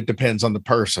are, but it depends on the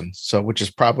person. So, which is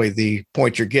probably the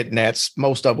point you're getting at.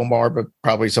 Most of them are, but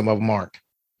probably some of them aren't.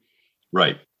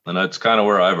 Right. And that's kind of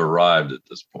where I've arrived at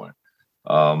this point.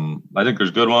 I think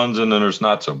there's good ones, and then there's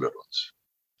not so good ones.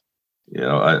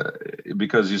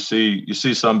 Because you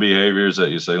see some behaviors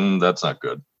that you say, that's not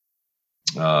good.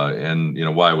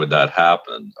 And why would that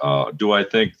happen? Do I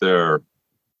think they're,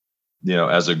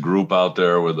 as a group out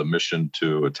there with a mission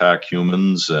to attack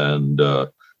humans and,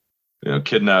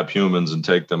 kidnap humans and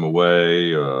take them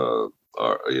away, or,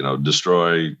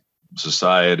 destroy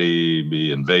society,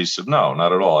 be invasive? No,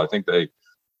 not at all. I think they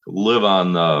live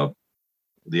on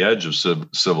the edge of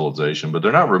civilization, but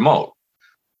they're not remote.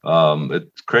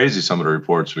 It's crazy, some of the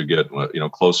reports we get,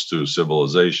 close to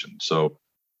civilization. So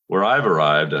where I've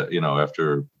arrived,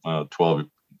 after 12,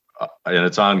 and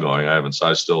it's ongoing,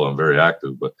 I still am very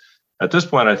active, but at this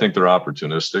point, I think they're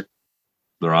opportunistic.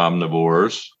 They're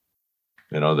omnivores.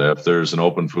 If there's an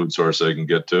open food source they can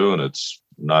get to, and it's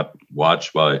not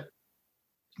watched by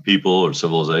people or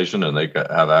civilization, and they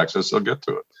have access, they'll get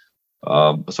to it.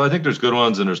 So I think there's good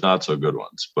ones and there's not so good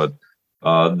ones. But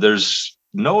there's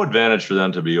no advantage for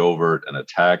them to be overt and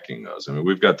attacking us. I mean,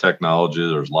 we've got technology.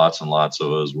 There's lots and lots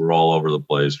of us. We're all over the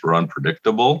place. We're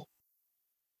unpredictable.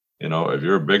 If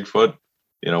you're a Bigfoot,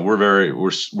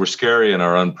 we're scary in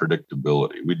our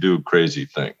unpredictability. We do crazy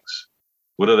things.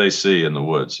 What do they see in the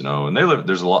woods? And they live,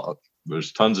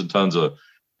 there's tons and tons of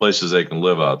places they can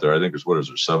live out there. I think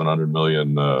there's 700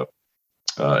 million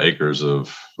acres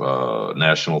of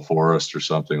national forest or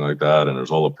something like that. And there's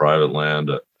all the private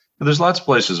land. And there's lots of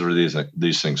places where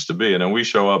these things to be. And then we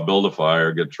show up, build a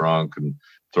fire, get drunk, and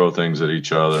throw things at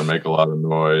each other, make a lot of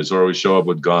noise. Or we show up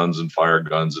with guns and fire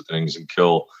guns at things and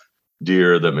kill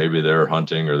deer that maybe they're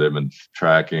hunting or they've been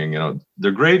tracking.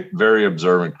 They're great, very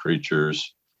observant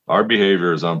creatures. Our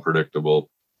behavior is unpredictable,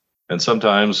 and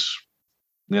sometimes,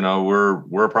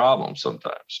 we're a problem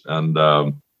sometimes. And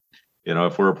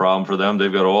if we're a problem for them,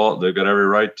 they've got every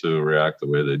right to react the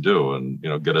way they do, and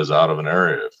get us out of an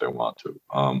area if they want to.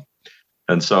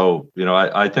 And so,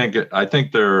 I think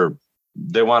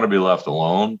they want to be left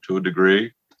alone to a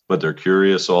degree, but they're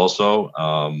curious also.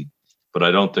 But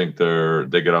I don't think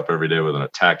they get up every day with an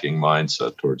attacking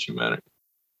mindset towards humanity.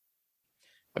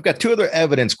 I've got two other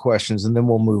evidence questions, and then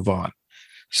we'll move on.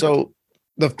 So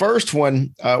the first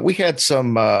one, we had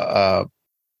some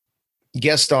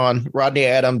guests on, Rodney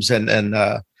Adams and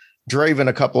Draven,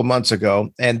 a couple of months ago,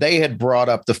 and they had brought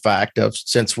up the fact of,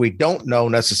 since we don't know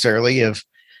necessarily if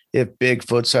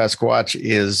Bigfoot, Sasquatch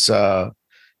is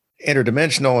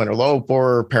interdimensional,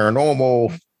 interloper,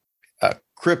 paranormal,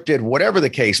 cryptid, whatever the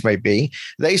case may be,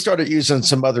 they started using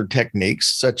some other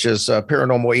techniques such as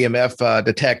paranormal EMF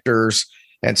detectors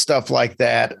and stuff like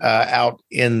that out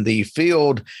in the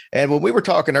field. And when we were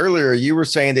talking earlier, you were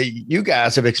saying that you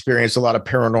guys have experienced a lot of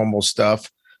paranormal stuff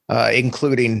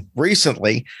including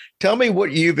recently. Tell me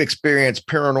what you've experienced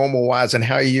paranormal wise and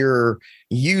how you're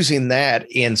using that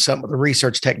in some of the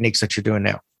research techniques that you're doing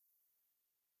now.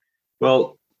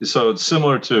 Well, so it's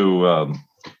similar to,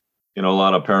 a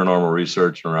lot of paranormal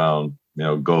research around,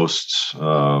 ghosts.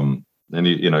 And,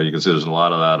 you can see there's a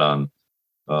lot of that on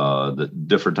the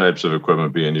different types of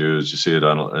equipment being used. You see it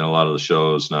in a lot of the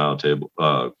shows now, cable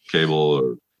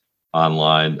or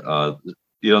online.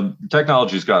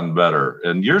 Technology's gotten better.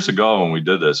 And years ago when we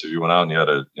did this, if you went out and you had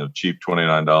a cheap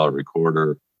 $29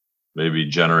 recorder, maybe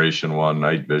Generation 1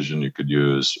 night vision you could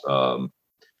use, that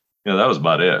was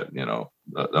about it.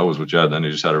 That was what you had. Then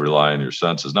you just had to rely on your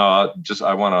senses. Now,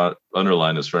 I want to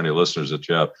underline this for any listeners that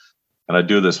you have. And I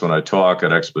do this when I talk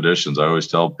at expeditions. I always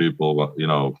tell people,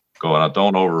 going out,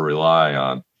 don't over rely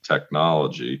on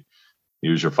technology.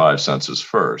 Use your 5 senses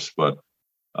first. But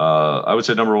I would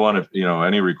say number one, if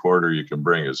any recorder you can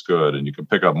bring is good, and you can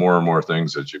pick up more and more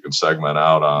things that you can segment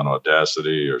out on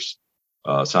Audacity or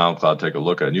SoundCloud. Take a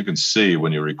look at, and you can see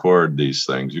when you record these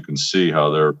things, you can see how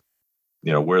they're,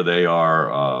 where they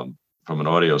are from an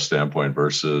audio standpoint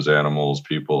versus animals,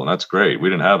 people, and that's great. We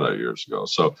didn't have that years ago,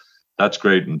 so that's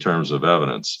great in terms of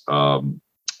evidence.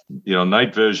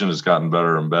 Night vision has gotten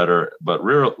better and better, but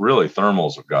really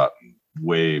thermals have gotten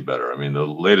way better. I mean, the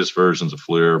latest versions of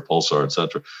FLIR, Pulsar,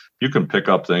 etc. You can pick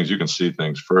up things, you can see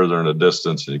things further in the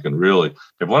distance, and you can really,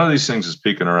 if one of these things is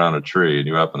peeking around a tree and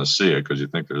you happen to see it because you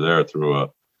think they're there through a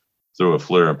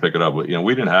FLIR and pick it up. We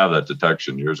didn't have that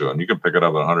detection years ago, and you can pick it up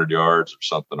at 100 yards or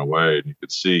something away, and you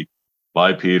could see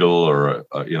bipedal or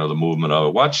the movement of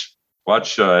it.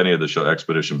 Watch any of the show,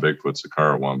 Expedition Bigfoot's the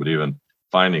current one, but even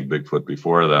Finding Bigfoot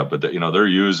before that. But they're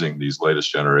using these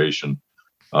latest generation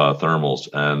thermals,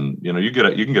 and you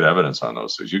can get evidence on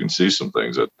those things. You can see some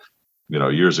things that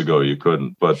years ago you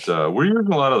couldn't. But we're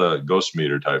using a lot of the ghost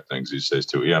meter type things these days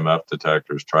too. EMF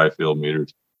detectors, tri-field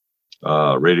meters,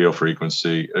 radio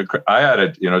frequency. I had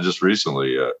it just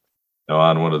recently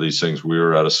on one of these things. We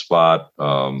were at a spot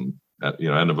at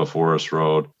end of a forest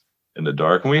road in the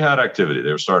dark, and we had activity.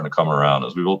 They were starting to come around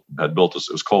as we had built it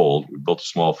was cold. We built a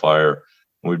small fire,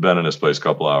 and we'd been in this place a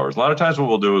couple hours. A lot of times what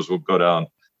we'll do is we'll go down,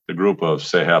 a group of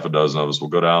say half a dozen of us will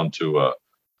go down to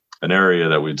an area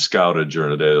that we'd scouted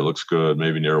during the day that looks good,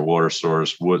 maybe near a water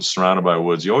source, woods, surrounded by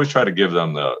woods. You always try to give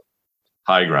them the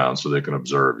high ground so they can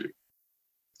observe you.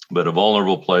 But a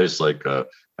vulnerable place like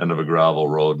end of a gravel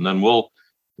road, and then we'll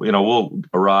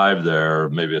arrive there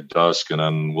maybe at dusk, and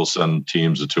then we'll send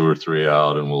teams of 2 or 3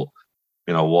 out, and we'll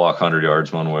walk 100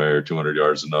 yards one way or 200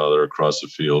 yards another across the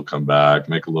field, come back,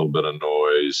 make a little bit of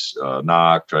noise,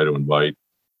 knock, try to invite,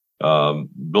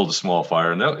 build a small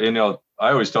fire. And I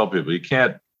always tell people, you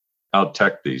can't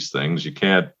out-tech these things. You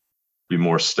can't be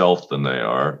more stealth than they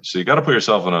are. So you got to put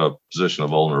yourself in a position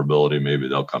of vulnerability. Maybe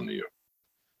they'll come to you.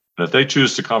 And if they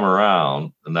choose to come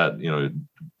around, and that,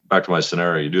 back to my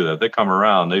scenario, you do that. If they come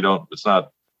around, it's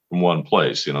not from one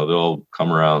place. They'll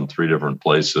come around 3 different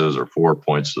places or 4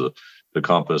 points of the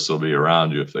compass. They'll be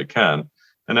around you if they can,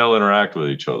 and they'll interact with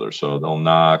each other. So they'll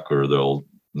knock, or they'll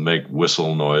make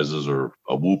whistle noises or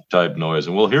a whoop type noise,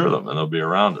 and we'll hear them, and they'll be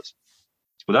around us.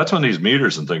 But that's when these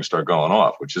meters and things start going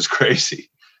off, which is crazy.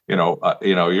 You're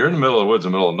in the middle of the woods,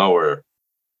 in the middle of nowhere.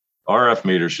 RF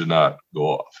meters should not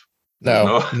go off.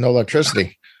 No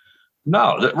electricity.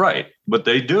 No, right. But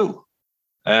they do.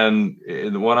 And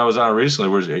the one I was on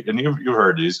recently, and you've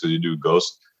heard these because you do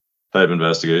ghost type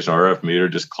investigation, RF meter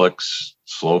just clicks,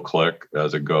 slow click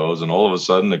as it goes. And all of a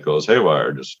sudden it goes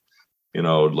haywire, just,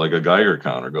 like a Geiger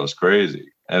counter goes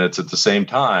crazy. And it's at the same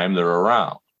time they're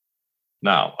around.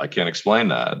 Now, I can't explain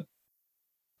that.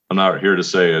 I'm not here to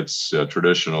say it's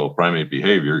traditional primate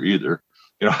behavior either.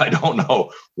 I don't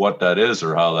know what that is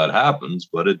or how that happens,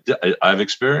 but I've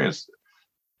experienced it.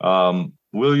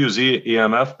 We'll use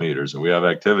EMF meters, and we have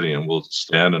activity, and we'll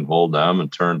stand and hold them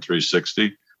and turn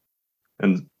 360.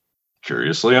 And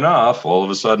curiously enough, all of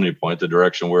a sudden you point the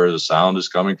direction where the sound is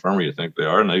coming from, or you think they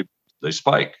are, and they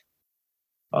spike.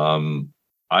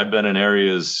 I've been in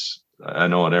areas, I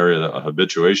know an area, a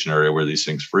habituation area where these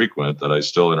things frequent, that I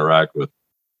still interact with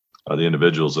the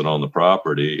individuals that own the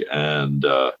property, and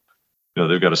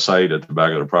they've got a site at the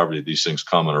back of the property. These things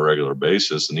come on a regular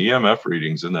basis, and the EMF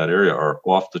readings in that area are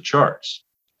off the charts.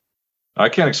 I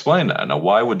can't explain that. Now,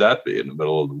 why would that be in the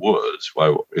middle of the woods?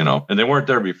 Why, and they weren't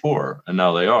there before, and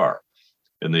now they are.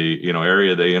 In the,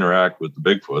 area they interact with the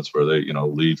Bigfoots, where they,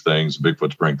 leave things,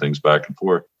 Bigfoots bring things back and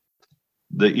forth.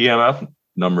 The EMF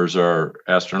numbers are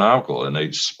astronomical, and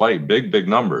they spike big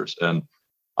numbers. And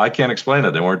I can't explain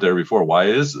that. They weren't there before. Why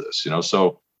is this?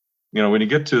 So, when you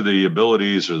get to the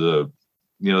abilities or the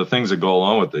things that go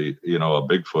along with the, a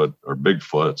Bigfoot or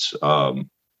Bigfoots,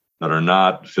 that are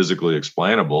not physically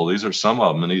explainable. These are some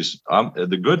of them. And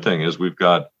the good thing is we've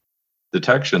got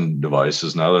detection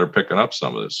devices now that are picking up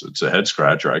some of this. It's a head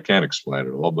scratcher. I can't explain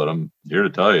it all, but I'm here to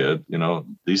tell you,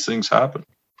 these things happen.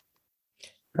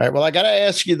 All right. Well, I got to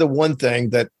ask you the one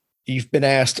thing that you've been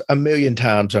asked a million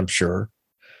times, I'm sure.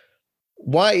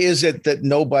 Why is it that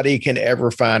nobody can ever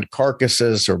find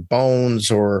carcasses or bones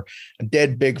or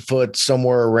dead Bigfoot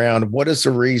somewhere around? What is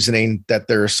the reasoning that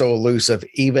they're so elusive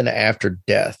even after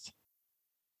death?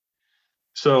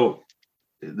 So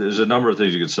there's a number of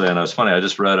things you could say. And it's funny. I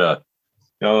just read a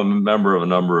member of a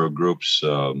number of groups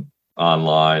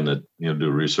online that do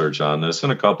research on this,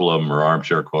 and a couple of them are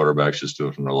armchair quarterbacks, just do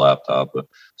it from their laptop. But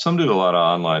some do a lot of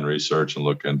online research and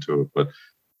look into it. But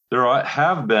there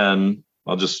have been,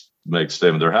 I'll just make a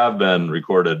statement, there have been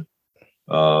recorded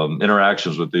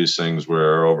interactions with these things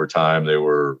where over time they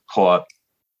were caught,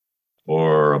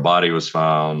 or a body was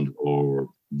found, or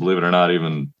believe it or not,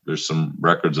 even there's some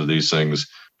records of these things.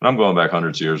 And I'm going back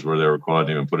hundreds of years where they were caught and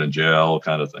even put in jail,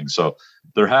 kind of thing. So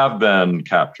there have been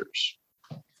captures.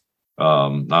 I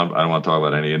don't want to talk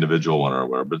about any individual one or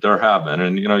whatever, but there have been,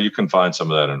 and you can find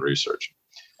some of that in research.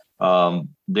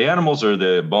 The animals, or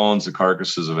the bones, the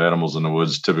carcasses of animals in the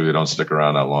woods, typically don't stick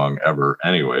around that long ever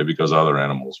anyway, because other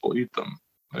animals will eat them.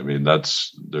 I mean,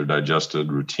 they're digested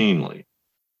routinely.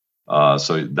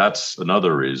 So that's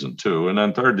another reason too. And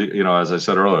then third, as I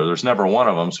said earlier, there's never one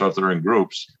of them. So if they're in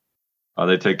groups,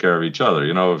 they take care of each other.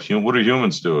 What do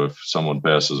humans do if someone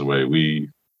passes away? We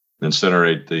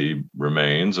incinerate the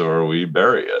remains, or we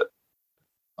bury it.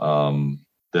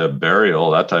 The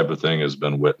burial, that type of thing, has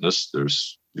been witnessed.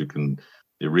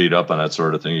 You read up on that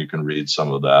sort of thing. You can read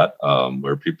some of that,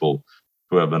 where people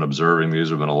who have been observing these,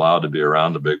 have been allowed to be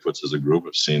around the Bigfoots as a group,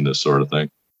 have seen this sort of thing.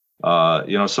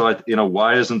 So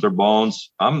why isn't there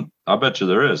bones? I bet you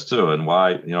there is too. And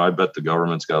why, I bet the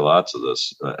government's got lots of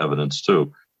this evidence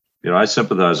too. I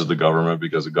sympathize with the government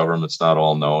because the government's not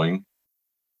all knowing.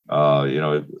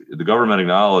 The government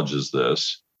acknowledges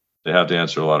this. They have to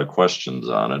answer a lot of questions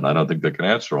on it. And I don't think they can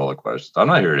answer all the questions. I'm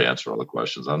not here to answer all the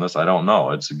questions on this. I don't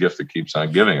know. It's a gift that keeps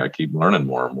on giving. I keep learning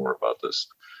more and more about this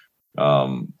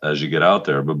as you get out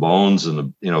there. But bones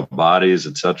and the bodies,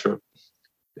 etc.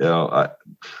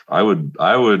 I would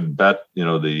bet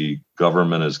the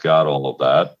government has got all of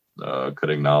that.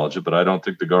 Could acknowledge it, but I don't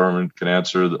think the government can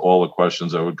answer all the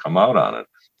questions that would come out on it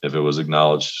if it was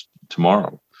acknowledged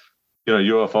tomorrow.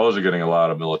 UFOs are getting a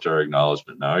lot of military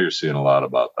acknowledgement now. You're seeing a lot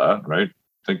about that, right?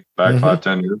 Think back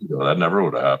 5-10 years ago, that never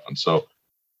would have happened. So,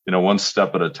 one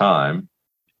step at a time.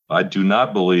 I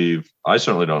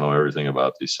certainly don't know everything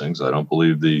about these things. I don't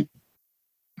believe the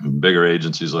bigger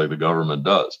agencies like the government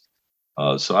does.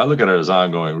 So I look at it as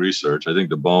ongoing research. I think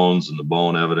the bones and the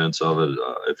bone evidence of it,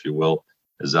 if you will,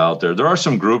 is out there. There are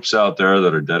some groups out there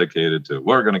that are dedicated to,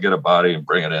 we're going to get a body and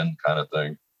bring it in, kind of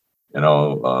thing.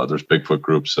 There's Bigfoot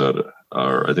groups that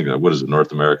are, I think, what is it,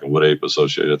 North American Wood Ape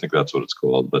Association? I think that's what it's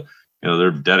called. But,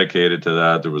 they're dedicated to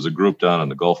that. There was a group down on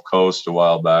the Gulf Coast a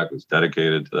while back that was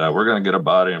dedicated to that. We're going to get a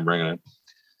body and bring it in.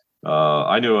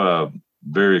 I knew a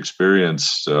very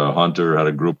experienced hunter, had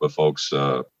a group of folks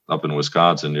up in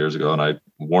Wisconsin years ago, and I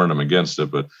warned him against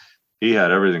it, but he had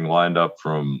everything lined up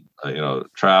from,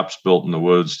 traps built in the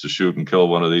woods to shoot and kill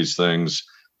one of these things,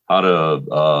 how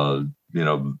to,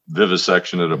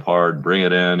 vivisection it apart, bring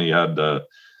it in. He had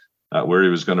where he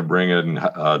was going to bring it, and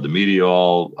the media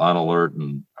all on alert,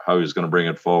 and how he was going to bring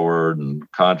it forward, and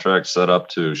contracts set up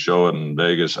to show it in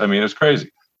Vegas. I mean, it's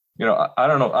crazy. I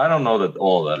don't know. I don't know that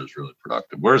all of that is really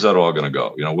productive. Where's that all going to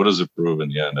go? What does it prove in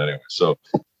the end anyway? So,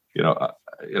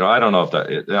 I don't know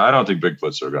I don't think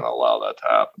Bigfoots are going to allow that to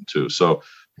happen too. So,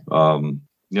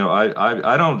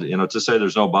 I don't, to say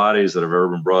there's no bodies that have ever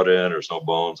been brought in, there's no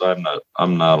bones. I'm not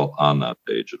on that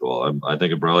page at all. I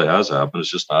think it probably has happened.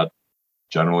 It's just not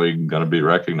generally going to be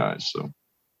recognized. So.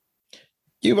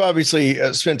 You've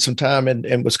obviously spent some time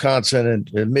in Wisconsin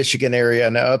and Michigan area.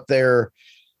 Now up there,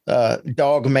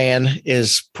 Dogman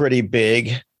is pretty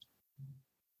big.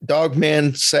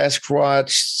 Dogman, Sasquatch,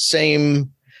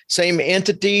 same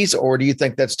entities, or do you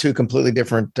think that's two completely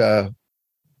different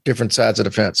sides of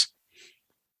the fence?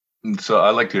 So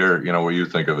I'd like to hear, what you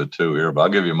think of it too here, but I'll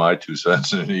give you my 2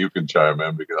 cents and you can chime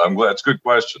in, because I'm glad it's a good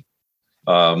question.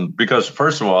 Because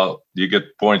first of all, you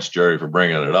get points, Jerry, for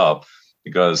bringing it up,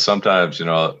 because sometimes,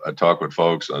 I talk with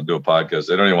folks, I do a podcast,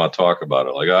 they don't even want to talk about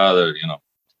it. Like,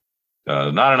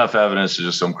 not enough evidence, is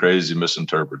just some crazy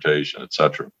misinterpretation,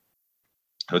 etc.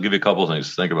 I'll give you a couple of things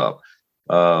to think about.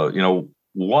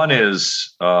 One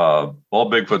is all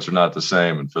Bigfoots are not the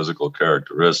same in physical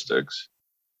characteristics.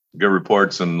 You get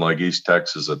reports in like East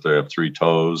Texas that they have 3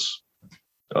 toes.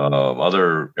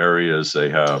 Other areas they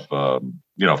have,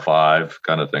 5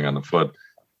 kind of thing on the foot.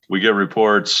 We get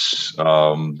reports. There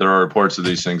are reports of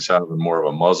these things having more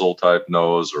of a muzzle type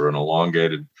nose or an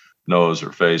elongated nose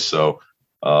or face. So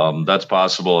that's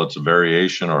possible. It's a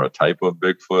variation or a type of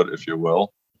Bigfoot, if you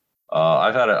will.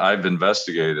 I've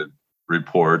investigated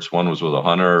reports. One was with a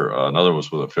hunter. Another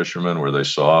was with a fisherman where they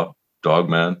saw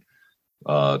dogman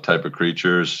type of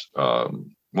creatures.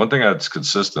 One thing that's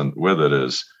consistent with it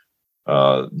is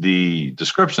the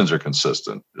descriptions are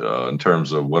consistent in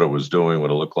terms of what it was doing,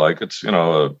 what it looked like. It's,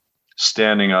 a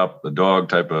standing up, the dog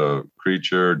type of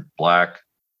creature, black,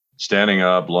 standing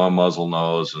up, long muzzle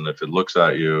nose. And if it looks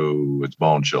at you, it's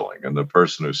bone chilling. And the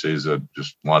person who sees it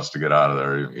just wants to get out of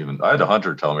there. Even I had a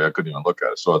hunter tell me I couldn't even look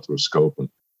at it. Saw it through a scope and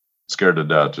scared to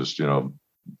death, just,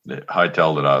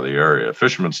 hightailed it out of the area. A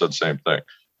fisherman said the same thing.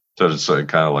 Said it's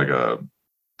kind of like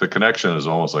the connection is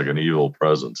almost like an evil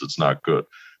presence. It's not good.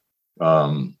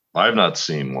 I've not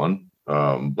seen one,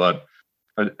 but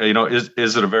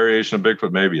is it a variation of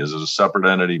Bigfoot? Maybe. Is it a separate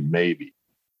entity? Maybe.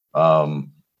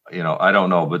 I don't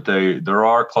know, but there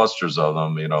are clusters of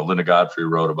them. Linda Godfrey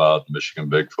wrote about Michigan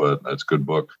Bigfoot. That's a good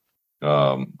book.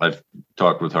 I've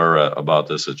talked with her about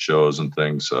this at shows and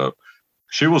things.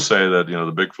 She will say that, the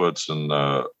Bigfoots and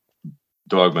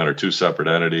dogmen are 2 separate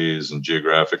entities and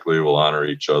geographically will honor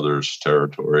each other's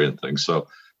territory and things. So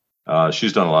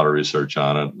she's done a lot of research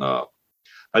on it.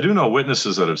 I do know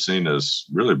witnesses that have seen this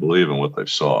really believe in what they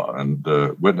saw, and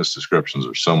the witness descriptions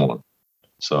are similar.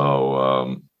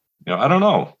 So, I don't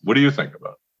know. What do you think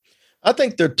about it? I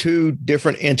think they're 2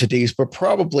 different entities, but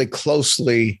probably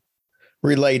closely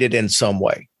related in some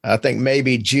way. I think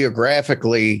maybe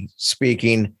geographically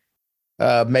speaking,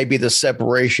 maybe the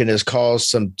separation has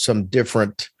caused some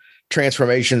different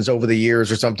transformations over the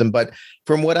years or something. But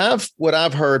from what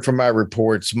I've heard from my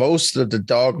reports, most of the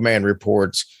dogman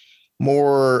reports,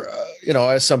 more,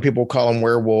 as some people call them,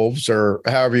 werewolves or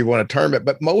however you want to term it,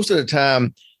 but most of the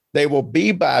time they will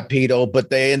be bipedal, but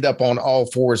they end up on all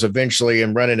 4s eventually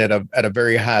and running at a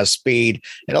very high speed.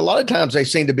 And a lot of times they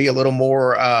seem to be a little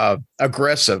more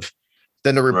aggressive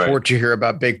than the reports you hear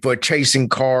about Bigfoot chasing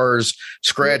cars,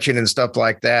 scratching and stuff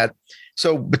like that.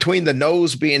 So between the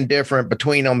nose being different,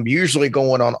 between them usually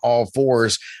going on all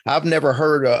 4s, I've never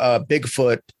heard a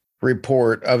Bigfoot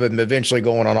report of him eventually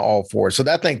going on all 4s. So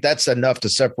I think that's enough to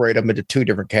separate them into 2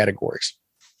 different categories.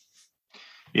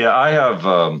 Yeah, I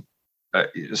have.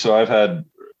 So I've had,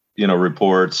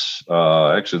 reports.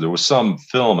 Actually, there was some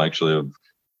film of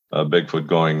Bigfoot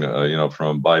going,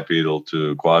 from bipedal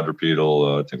to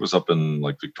quadrupedal. I think it was up in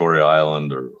like Victoria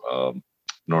Island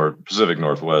or Pacific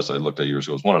Northwest. I looked at years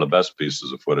ago. It was one of the best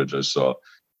pieces of footage I saw.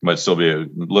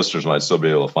 Listeners might still be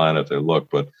able to find it if they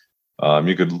look, but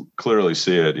you could clearly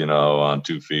see it, on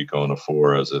 2 feet going to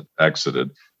 4 as it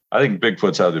exited. I think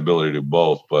Bigfoots have the ability to do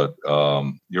both, but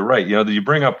you're right. You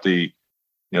bring up the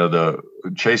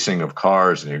chasing of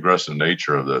cars and the aggressive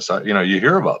nature of this. You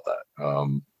hear about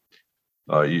that.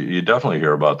 You definitely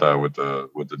hear about that with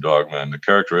the dogman. The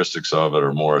characteristics of it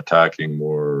are more attacking,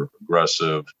 more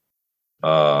aggressive.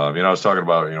 I was talking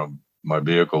about, my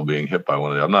vehicle being hit by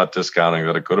one of them. I'm not discounting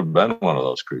that it could have been one of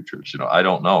those creatures. I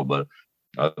don't know, but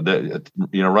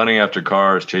running after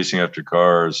cars, chasing after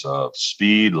cars,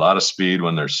 speed, a lot of speed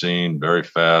when they're seen, very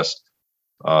fast,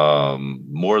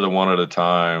 more than one at a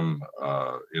time.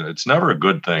 It's never a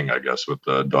good thing, I guess, with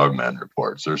the dogman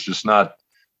reports. There's just not,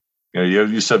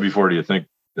 you said before, do you think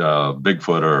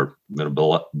Bigfoot are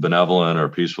benevolent or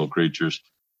peaceful creatures?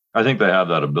 I think they have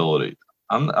that ability.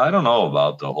 I don't know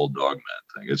about the whole dogman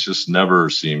thing. It just never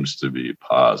seems to be a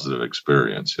positive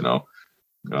experience,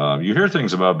 You hear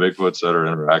things about Bigfoots that are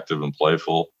interactive and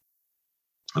playful,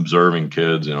 observing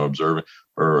kids, observing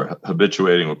or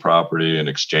habituating with property and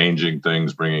exchanging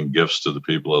things, bringing gifts to the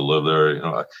people that live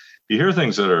there. You hear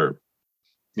things that are,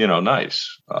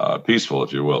 nice, peaceful,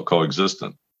 if you will,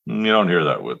 coexistent. You don't hear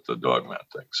that with the dogman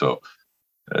thing. So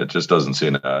it just doesn't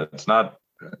seem it's not,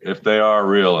 if they are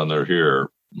real and they're here,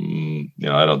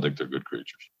 I don't think they're good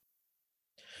creatures.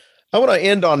 I want to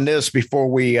end on this before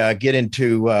we get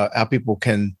into how people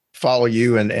can follow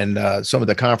you and some of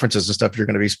the conferences and stuff you're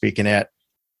going to be speaking at.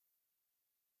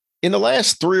 In the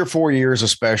last 3 or 4 years,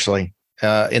 especially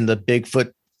in the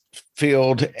Bigfoot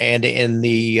field and in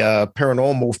the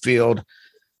paranormal field,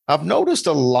 I've noticed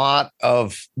a lot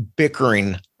of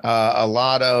bickering, a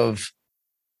lot of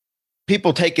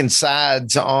people taking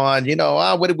sides on, we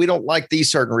don't like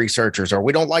these certain researchers, or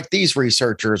we don't like these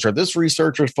researchers, or this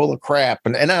researcher is full of crap.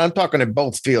 And I'm talking in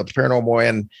both fields,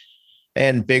 paranormal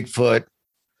and Bigfoot.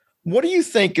 What do you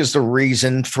think is the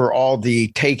reason for all the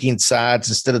taking sides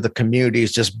instead of the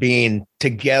communities just being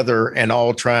together and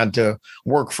all trying to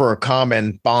work for a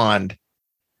common bond?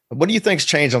 What do you think's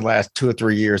changed in the last 2 or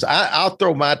 3 years? I'll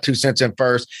throw my 2 cents in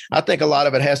first. I think a lot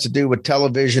of it has to do with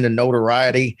television and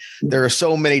notoriety. There are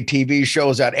so many TV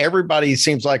shows out. Everybody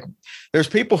seems like there's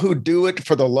people who do it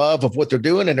for the love of what they're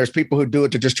doing, and there's people who do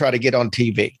it to just try to get on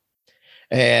TV.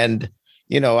 And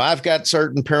I've got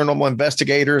certain paranormal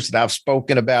investigators that I've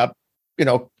spoken about,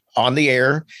 on the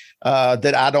air,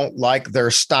 that I don't like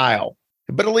their style,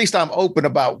 but at least I'm open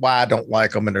about why I don't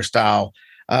like them and their style.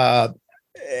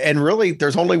 And really,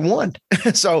 there's only one.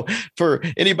 So for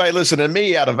anybody listening to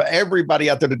me, out of everybody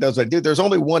out there that does what I do, there's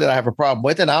only one that I have a problem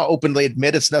with. And I'll openly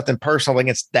admit it's nothing personal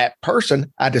against that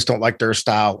person. I just don't like their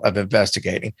style of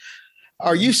investigating.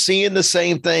 Are you seeing the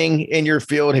same thing in your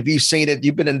field? Have you seen it?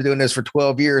 You've been doing this for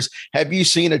 12 years. Have you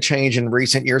seen a change in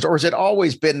recent years, or has it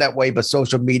always been that way, but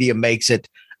social media makes it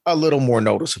a little more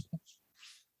noticeable?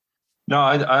 No,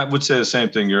 I would say the same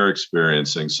thing you're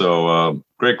experiencing. So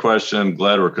great question.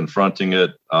 Glad we're confronting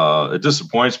it. It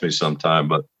disappoints me sometimes,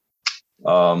 but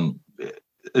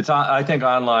I think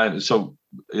online. So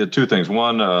 2 things.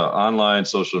 One, online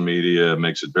social media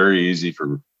makes it very easy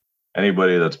for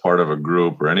anybody that's part of a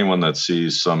group or anyone that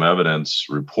sees some evidence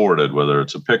reported, whether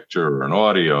it's a picture or an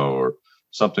audio or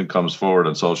something comes forward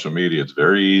on social media. It's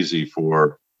very easy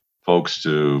for folks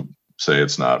to say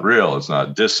it's not real, it's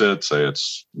not it, say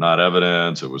it's not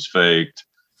evidence, it was faked.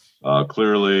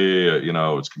 Clearly,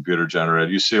 it's computer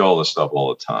generated. You see all this stuff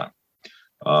all the time.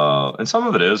 And some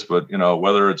of it is, but,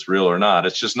 whether it's real or not,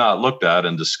 it's just not looked at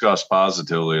and discussed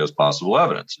positively as possible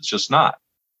evidence. It's just not.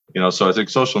 So I think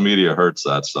social media hurts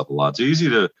that stuff a lot. It's easy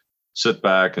to sit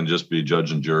back and just be judge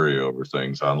and jury over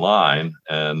things online.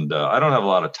 And I don't have a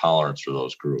lot of tolerance for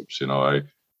those groups. I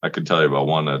could tell you about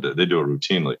one that they do it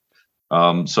routinely.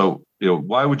 So,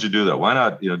 why would you do that? Why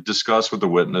not, discuss with the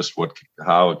witness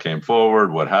how it came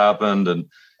forward, what happened, and,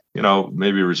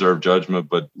 maybe reserve judgment,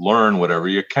 but learn whatever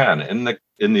you can. In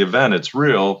the event it's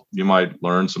real, you might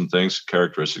learn some things,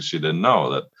 characteristics you didn't know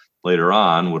that later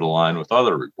on would align with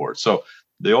other reports. So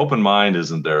the open mind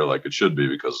isn't there like it should be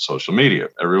because of social media.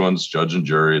 Everyone's judge and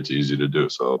jury. It's easy to do.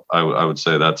 So I would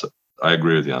say I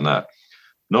agree with you on that.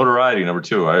 Notoriety, number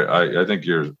 2. I think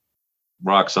you're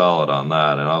rock solid on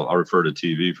that. And I'll refer to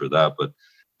TV for that. But,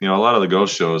 a lot of the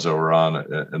ghost shows that were on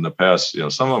in the past,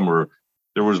 some of them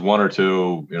there was 1 or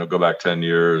 2, go back 10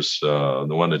 years, the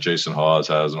one that Jason Hawes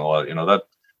has and all that, that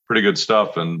pretty good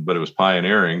stuff. But it was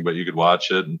pioneering, but you could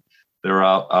watch it and they were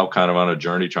out kind of on a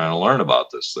journey trying to learn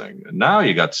about this thing. And now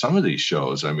you got some of these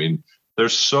shows. I mean, they're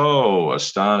so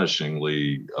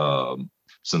astonishingly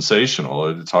sensational.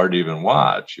 It's hard to even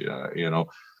watch,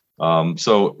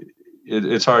 so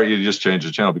it's hard. You just change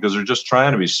the channel because they're just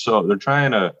trying to they're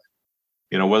trying to,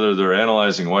 whether they're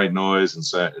analyzing white noise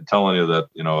and telling you that,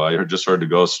 I just heard the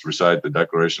ghost recite the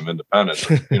Declaration of Independence.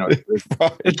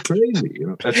 It's crazy.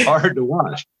 It's hard to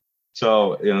watch.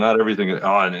 So, not everything,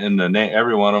 and the name,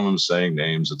 every one of them saying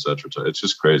names, et cetera. It's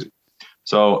just crazy.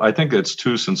 So I think it's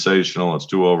too sensational. It's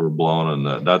too overblown.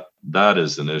 And that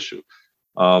is an issue.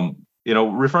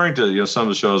 Referring to, some of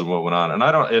the shows and what went on,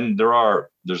 and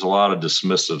there's a lot of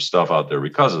dismissive stuff out there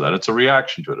because of that. It's a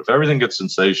reaction to it. If everything gets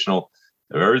sensational,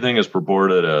 if everything is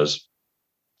purported as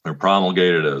or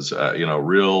promulgated as,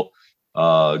 real,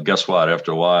 guess what?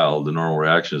 After a while, the normal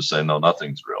reaction is saying, no,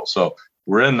 nothing's real. So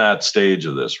we're in that stage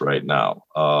of this right now.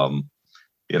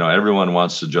 Everyone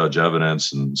wants to judge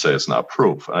evidence and say it's not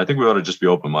proof. And I think we ought to just be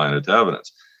open-minded to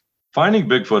evidence. Finding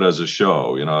Bigfoot as a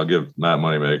show, I'll give Matt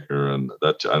Moneymaker and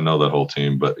I know that whole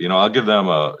team, but, I'll give them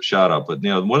a shout out. But,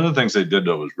 one of the things they did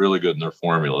that was really good in their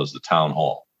formula is the town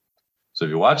hall. So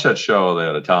if you watch that show, they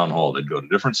had a town hall. They'd go to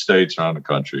different states around the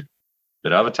country.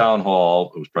 They'd have a town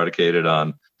hall. It was predicated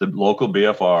on the local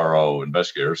BFRO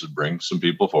investigators would bring some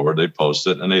people forward. They'd post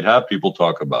it, and they'd have people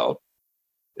talk about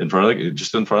in front of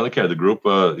the camera. The group,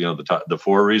 the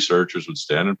 4 researchers would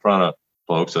stand in front of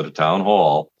folks at a town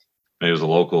hall. Maybe it was a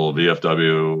local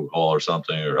VFW hall or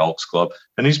something, or Elks Club,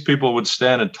 and these people would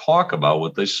stand and talk about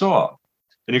what they saw.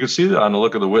 And you could see that on the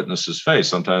look of the witness's face.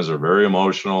 Sometimes they're very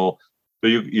emotional. But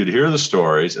you'd hear the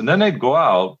stories, and then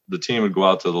the team would go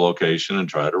out to the location and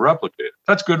try to replicate it.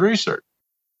 That's good research.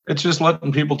 It's just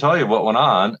letting people tell you what went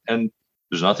on, and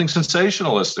there's nothing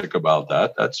sensationalistic about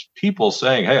that. That's people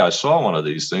saying, hey, I saw one of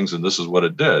these things, and this is what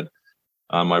it did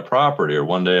on my property. Or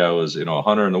one day I was, a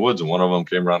hunter in the woods, and one of them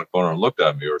came around the corner and looked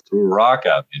at me or threw a rock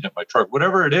at me and hit my truck.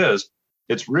 Whatever it is,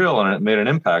 it's real, and it made an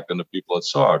impact on the people that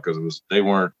saw it because they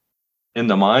weren't in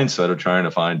the mindset of trying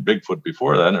to find Bigfoot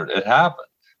before that, and it happened.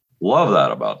 Love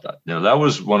that about that. That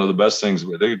was one of the best things.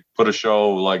 They put a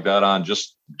show like that on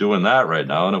just doing that right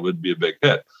now, and it would be a big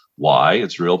hit. Why?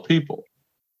 It's real people.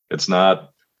 It's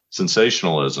not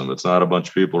sensationalism. It's not a bunch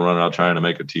of people running out trying to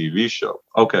make a TV show.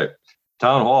 Okay.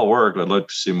 Town Hall worked. I'd like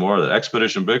to see more of that.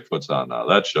 Expedition Bigfoot's on now.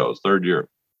 That show's third year.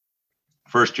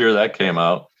 First year that came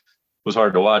out was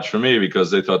hard to watch for me because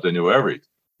they thought they knew everything.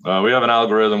 We have an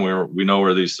algorithm where we know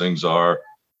where these things are.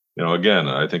 Again,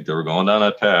 I think they were going down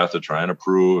that path of trying to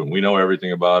prove, and we know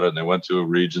everything about it. And they went to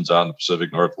regions out in the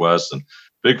Pacific Northwest, and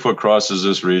Bigfoot crosses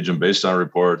this region based on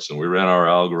reports. And we ran our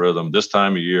algorithm this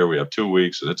time of year. We have 2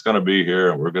 weeks, and it's going to be here,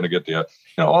 and we're going to get the,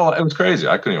 all it was crazy.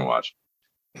 I couldn't even watch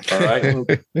it. All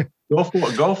right, go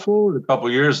forward a couple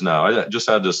of years now. I just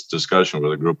had this discussion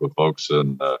with a group of folks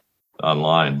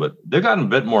online, but they've gotten a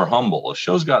bit more humble. The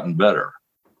show's gotten better,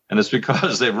 and it's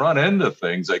because they've run into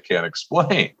things they can't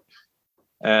explain.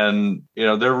 And,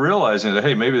 they're realizing that,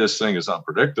 hey, maybe this thing is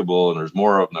unpredictable and there's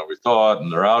more of them than we thought.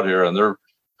 And they're out here and they're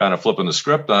kind of flipping the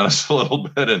script on us a little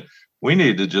bit. And we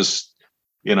need to just,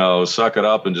 suck it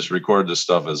up and just record this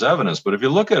stuff as evidence. But if you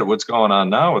look at what's going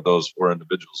on now with those 4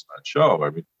 individuals in that show,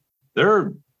 I mean,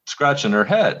 they're scratching their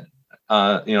head,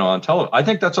 on television. I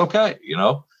think that's okay.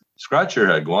 Scratch your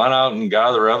head, go on out and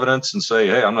gather evidence and say,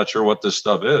 hey, I'm not sure what this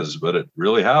stuff is, but it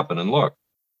really happened. And look.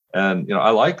 And,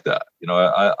 I like that,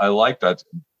 I like that.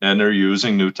 And they're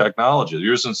using new technology. They're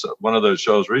using one of those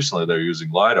shows recently, they're using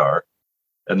LiDAR,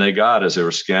 and they got, as they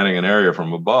were scanning an area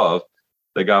from above,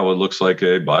 they got what looks like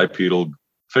a bipedal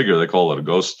figure. They call it a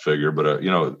ghost figure, but,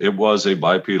 it was a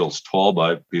tall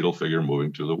bipedal figure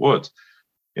moving through the woods,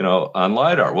 on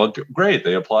LiDAR. Well, great.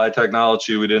 They applied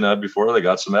technology we didn't have before. They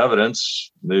got some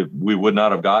evidence we would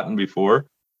not have gotten before,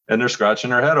 and they're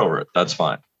scratching their head over it. That's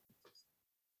fine.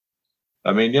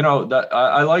 I mean, that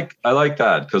I like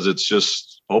that because it's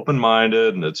just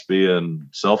open-minded and it's being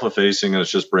self-effacing and it's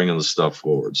just bringing the stuff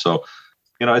forward. So,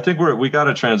 I think we got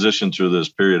to transition through this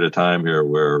period of time here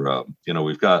where,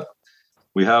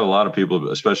 we have a lot of people,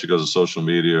 especially because of social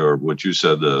media or what you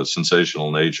said, the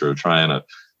sensational nature of trying to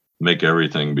make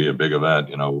everything be a big event.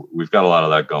 We've got a lot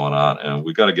of that going on, and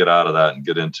we got to get out of that and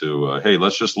get into, hey,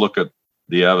 let's just look at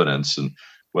the evidence, and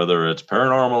whether it's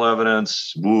paranormal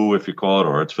evidence, woo, if you call it,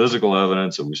 or it's physical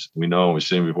evidence that we know and we've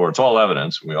seen before. It's all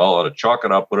evidence. We all ought to chalk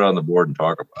it up, put it on the board, and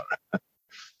talk about it.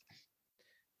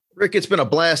 Rick, it's been a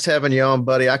blast having you on,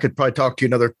 buddy. I could probably talk to you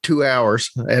another 2 hours,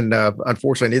 and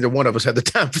unfortunately, neither one of us had the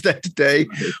time for that today.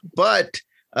 But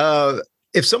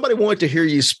if somebody wanted to hear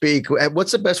you speak,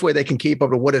 what's the best way they can keep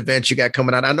up with what events you got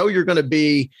coming out? I know you're going to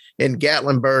be in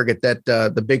Gatlinburg at that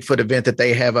the Bigfoot event that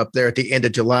they have up there at the end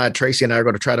of July. Tracy and I are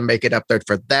going to try to make it up there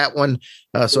for that one.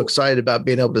 So excited about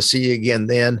being able to see you again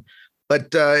then. But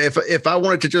if I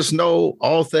wanted to just know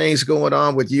all things going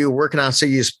on with you, where can I see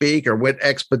you speak, or what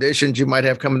expeditions you might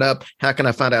have coming up? How can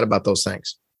I find out about those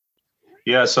things?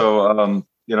 Yeah, so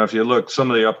if you look,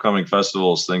 some of the upcoming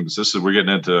festivals things, we're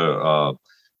getting into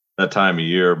that time of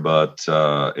year, but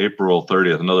April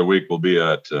 30th, another week, we'll be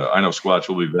at, I know Squatch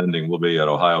will be vending. We'll be at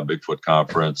Ohio Bigfoot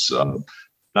Conference.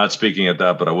 Not speaking at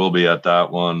that, but I will be at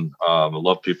that one. I'd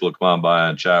love people to come on by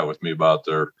and chat with me about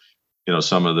their,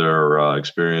 some of their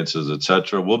experiences,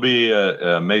 etc. We'll be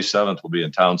May 7th. We'll be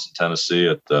in Townsend, Tennessee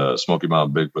at the Smoky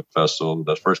Mountain Bigfoot Festival.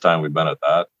 That's the first time we've been at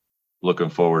that. Looking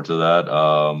forward to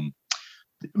that.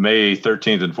 May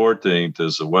 13th and 14th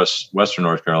is the Western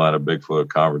North Carolina Bigfoot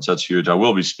Conference. That's huge. I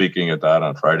will be speaking at that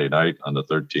on Friday night on the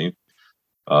 13th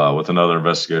with another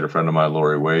investigator friend of mine,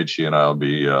 Lori Wade. She and I will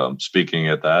be speaking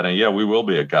at that. And, yeah, we will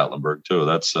be at Gatlinburg, too.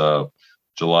 That's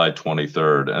July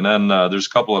 23rd. And then there's a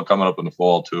couple coming up in the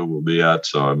fall, too, we'll be at.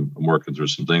 So I'm working through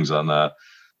some things on that.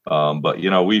 But,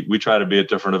 we try to be at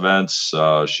different events,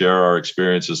 share our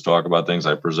experiences, talk about things.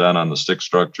 I present on the stick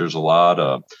structures a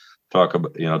lot. Talk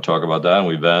about that, and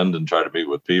we vend and try to meet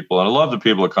with people. And I love the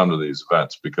people that come to these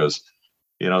events because,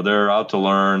 they're out to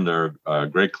learn. They're a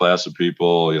great class of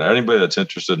people. Anybody that's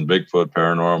interested in Bigfoot,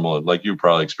 paranormal, like you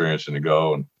probably experiencing to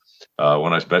go. And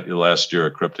when I spent you last year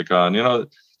at Crypticon,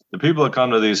 the people that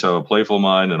come to these have a playful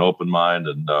mind and open mind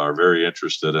and are very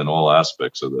interested in all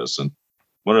aspects of this. And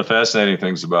one of the fascinating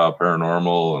things about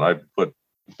paranormal, and I put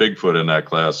Bigfoot in that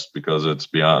class because it's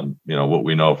beyond, what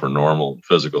we know for normal and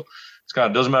physical.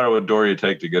 It doesn't matter what door you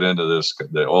take to get into this.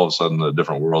 All of a sudden, the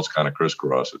different worlds kind of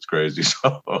crisscross. It's crazy.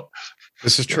 So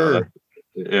this is true.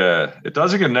 Yeah, it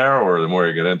doesn't get narrower the more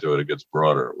you get into it. It gets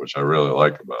broader, which I really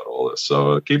like about all this.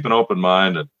 So keep an open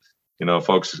mind, and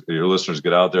folks, your listeners,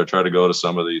 get out there, try to go to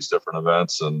some of these different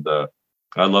events, and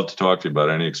I'd love to talk to you about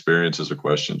any experiences or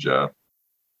questions, yeah.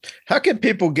 How can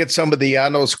people get some of the I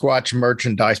Know Squatch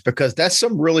merchandise? Because that's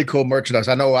some really cool merchandise.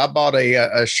 I know I bought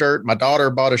a shirt. My daughter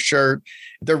bought a shirt.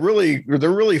 They're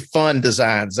really fun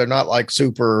designs. They're not like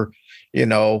super,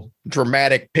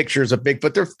 dramatic pictures of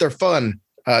Bigfoot. They're fun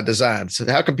designs.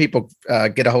 So how can people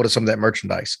get a hold of some of that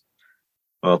merchandise?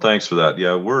 Well, thanks for that.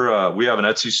 Yeah, we have an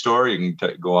Etsy store. You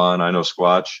can go on I Know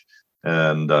Squatch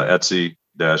and Etsy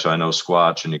I Know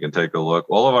Squatch, and you can take a look.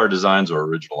 All of our designs are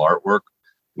original artwork.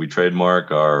 We trademark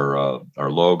our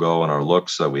logo and our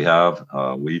looks that we have.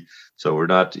 So we're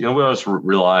not, we don't just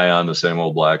rely on the same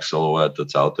old black silhouette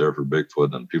that's out there for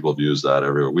Bigfoot, and people have used that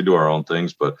everywhere. We do our own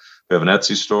things, but we have an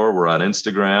Etsy store. We're on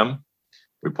Instagram.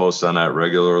 We post on that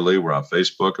regularly. We're on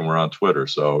Facebook and we're on Twitter.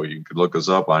 So you can look us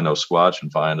up, I Know Squatch,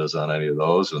 and find us on any of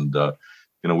those. And,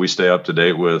 we stay up to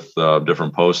date with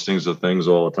different postings of things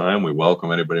all the time. We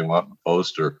welcome anybody wanting to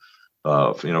post or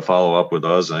follow up with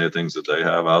us, any things that they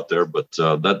have out there. But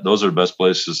those are the best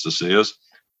places to see us.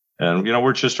 And,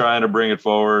 we're just trying to bring it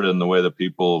forward in the way that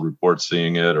people report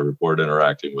seeing it or report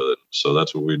interacting with it. So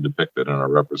that's what we depicted in our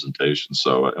representation.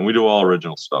 So, and we do all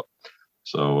original stuff.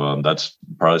 So that's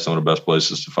probably some of the best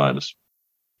places to find us.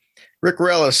 Rick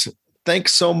Relis,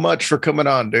 thanks so much for coming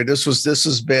on, dude. This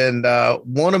has been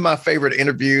one of my favorite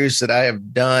interviews that I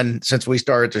have done since we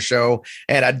started the show.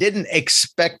 And I didn't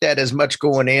expect that as much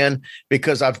going in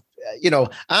because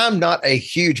I'm not a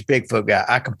huge Bigfoot guy.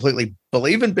 I completely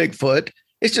believe in Bigfoot.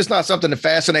 It's just not something that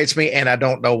fascinates me, and I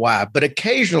don't know why. But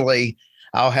occasionally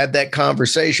I'll have that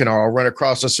conversation or I'll run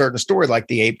across a certain story like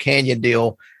the Ape Canyon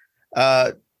deal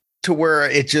to where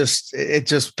it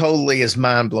just totally is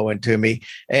mind-blowing to me.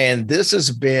 And this has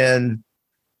been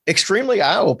extremely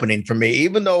eye-opening for me.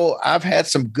 Even though I've had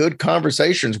some good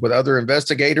conversations with other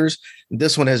investigators,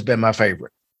 this one has been my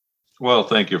favorite. Well,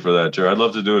 thank you for that, Jerry. I'd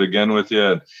love to do it again with you.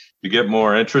 And you get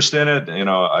more interest in it.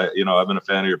 I've been a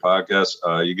fan of your podcast.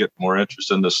 You get more interest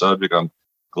in the subject. I'm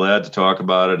glad to talk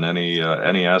about it in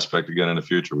any aspect again in the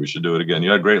future. We should do it again.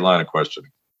 You had a great line of questioning.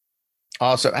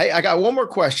 Awesome. Hey, I got one more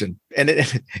question, and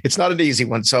it's not an easy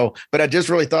one. But I just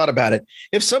really thought about it.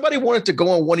 If somebody wanted to go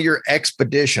on one of your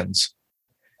expeditions,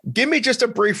 give me just a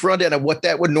brief rundown of what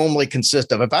that would normally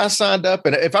consist of. If I signed up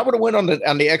and if I would have went on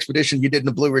the expedition you did in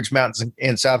the Blue Ridge Mountains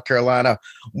in South Carolina,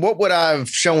 what would I have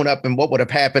shown up and what would have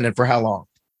happened and for how long?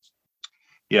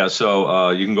 Yeah,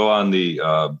 so you can go on the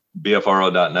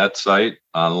BFRO.net site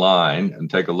online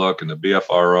and take a look, and the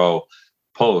BFRO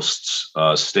posts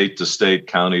state to state,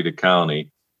 county to county,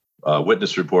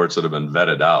 witness reports that have been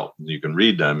vetted out. You can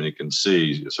read them and you can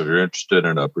see. So if you're interested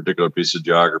in a particular piece of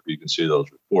geography, you can see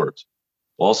those reports.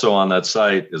 Also on that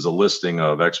site is a listing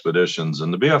of expeditions,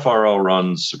 and the BFRO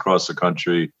runs across the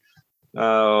country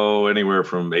anywhere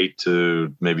from 8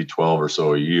 to maybe 12 or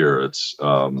so a year. It's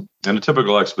and a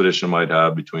typical expedition might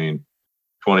have between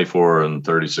 24 and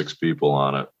 36 people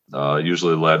on it,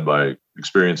 usually led by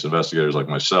experienced investigators like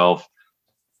myself.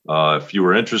 If you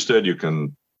were interested,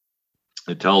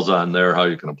 it tells on there how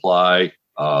you can apply.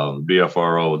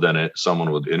 BFRO, then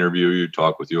someone would interview you,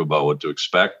 talk with you about what to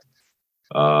expect.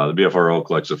 The BFRO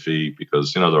collects a fee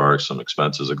because, there are some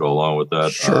expenses that go along with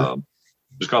that. Sure.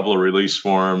 There's a couple of release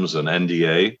forms, an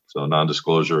NDA, so a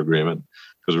non-disclosure agreement,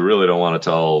 because we really don't want to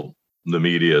tell the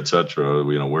media, et cetera,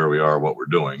 where we are, what we're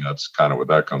doing. That's kind of what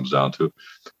that comes down to.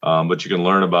 But you can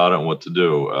learn about it and what to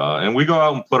do. And we go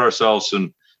out and put ourselves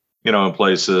in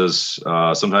places.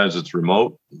 Sometimes it's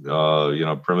remote,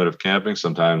 primitive camping.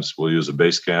 Sometimes we'll use a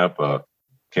base camp, a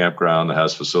campground that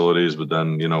has facilities. But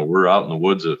then, we're out in the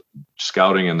woods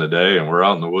scouting in the day, and we're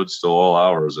out in the woods till all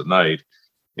hours at night,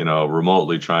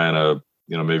 remotely trying to,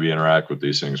 maybe interact with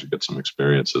these things or get some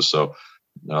experiences. So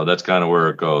that's kind of where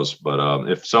it goes. But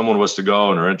if someone was to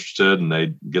go and are interested and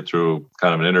they get through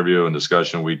kind of an interview and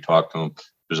discussion, we talk to them.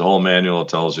 There's a whole manual that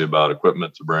tells you about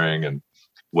equipment to bring and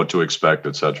what to expect,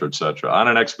 et cetera, et cetera. On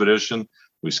an expedition,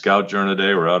 we scout during the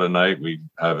day. We're out at night. We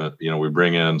have we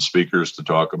bring in speakers to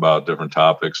talk about different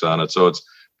topics on it. So it's,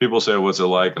 people say, what's it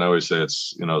like? And I always say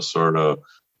it's, sort of,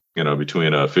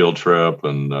 between a field trip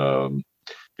and,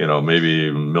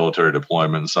 maybe military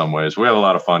deployment in some ways. We have a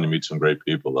lot of fun. You meet some great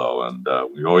people though. And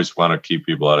we always want to keep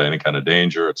people out of any kind of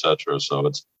danger, et cetera. So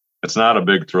it's not a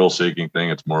big thrill seeking thing.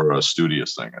 It's more a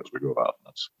studious thing as we go out.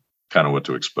 That's kind of what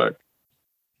to expect.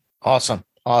 Awesome.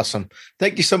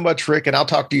 Thank you so much, Rick. And I'll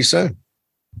talk to you soon.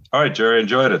 All right, Jerry.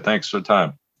 Enjoyed it. Thanks for the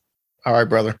time. All right,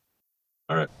 brother.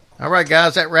 All right,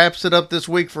 guys. That wraps it up this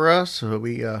week for us. So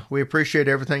we appreciate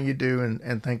everything you do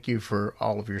and thank you for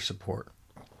all of your support.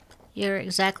 You're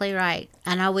exactly right.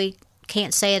 I know we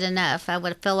can't say it enough. I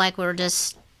would feel like we're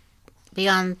just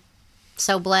beyond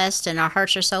so blessed, and our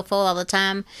hearts are so full all the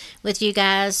time with you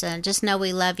guys. And just know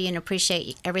we love you and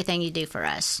appreciate everything you do for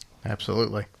us.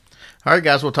 Absolutely. All right,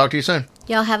 guys, we'll talk to you soon.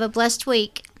 Y'all have a blessed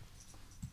week.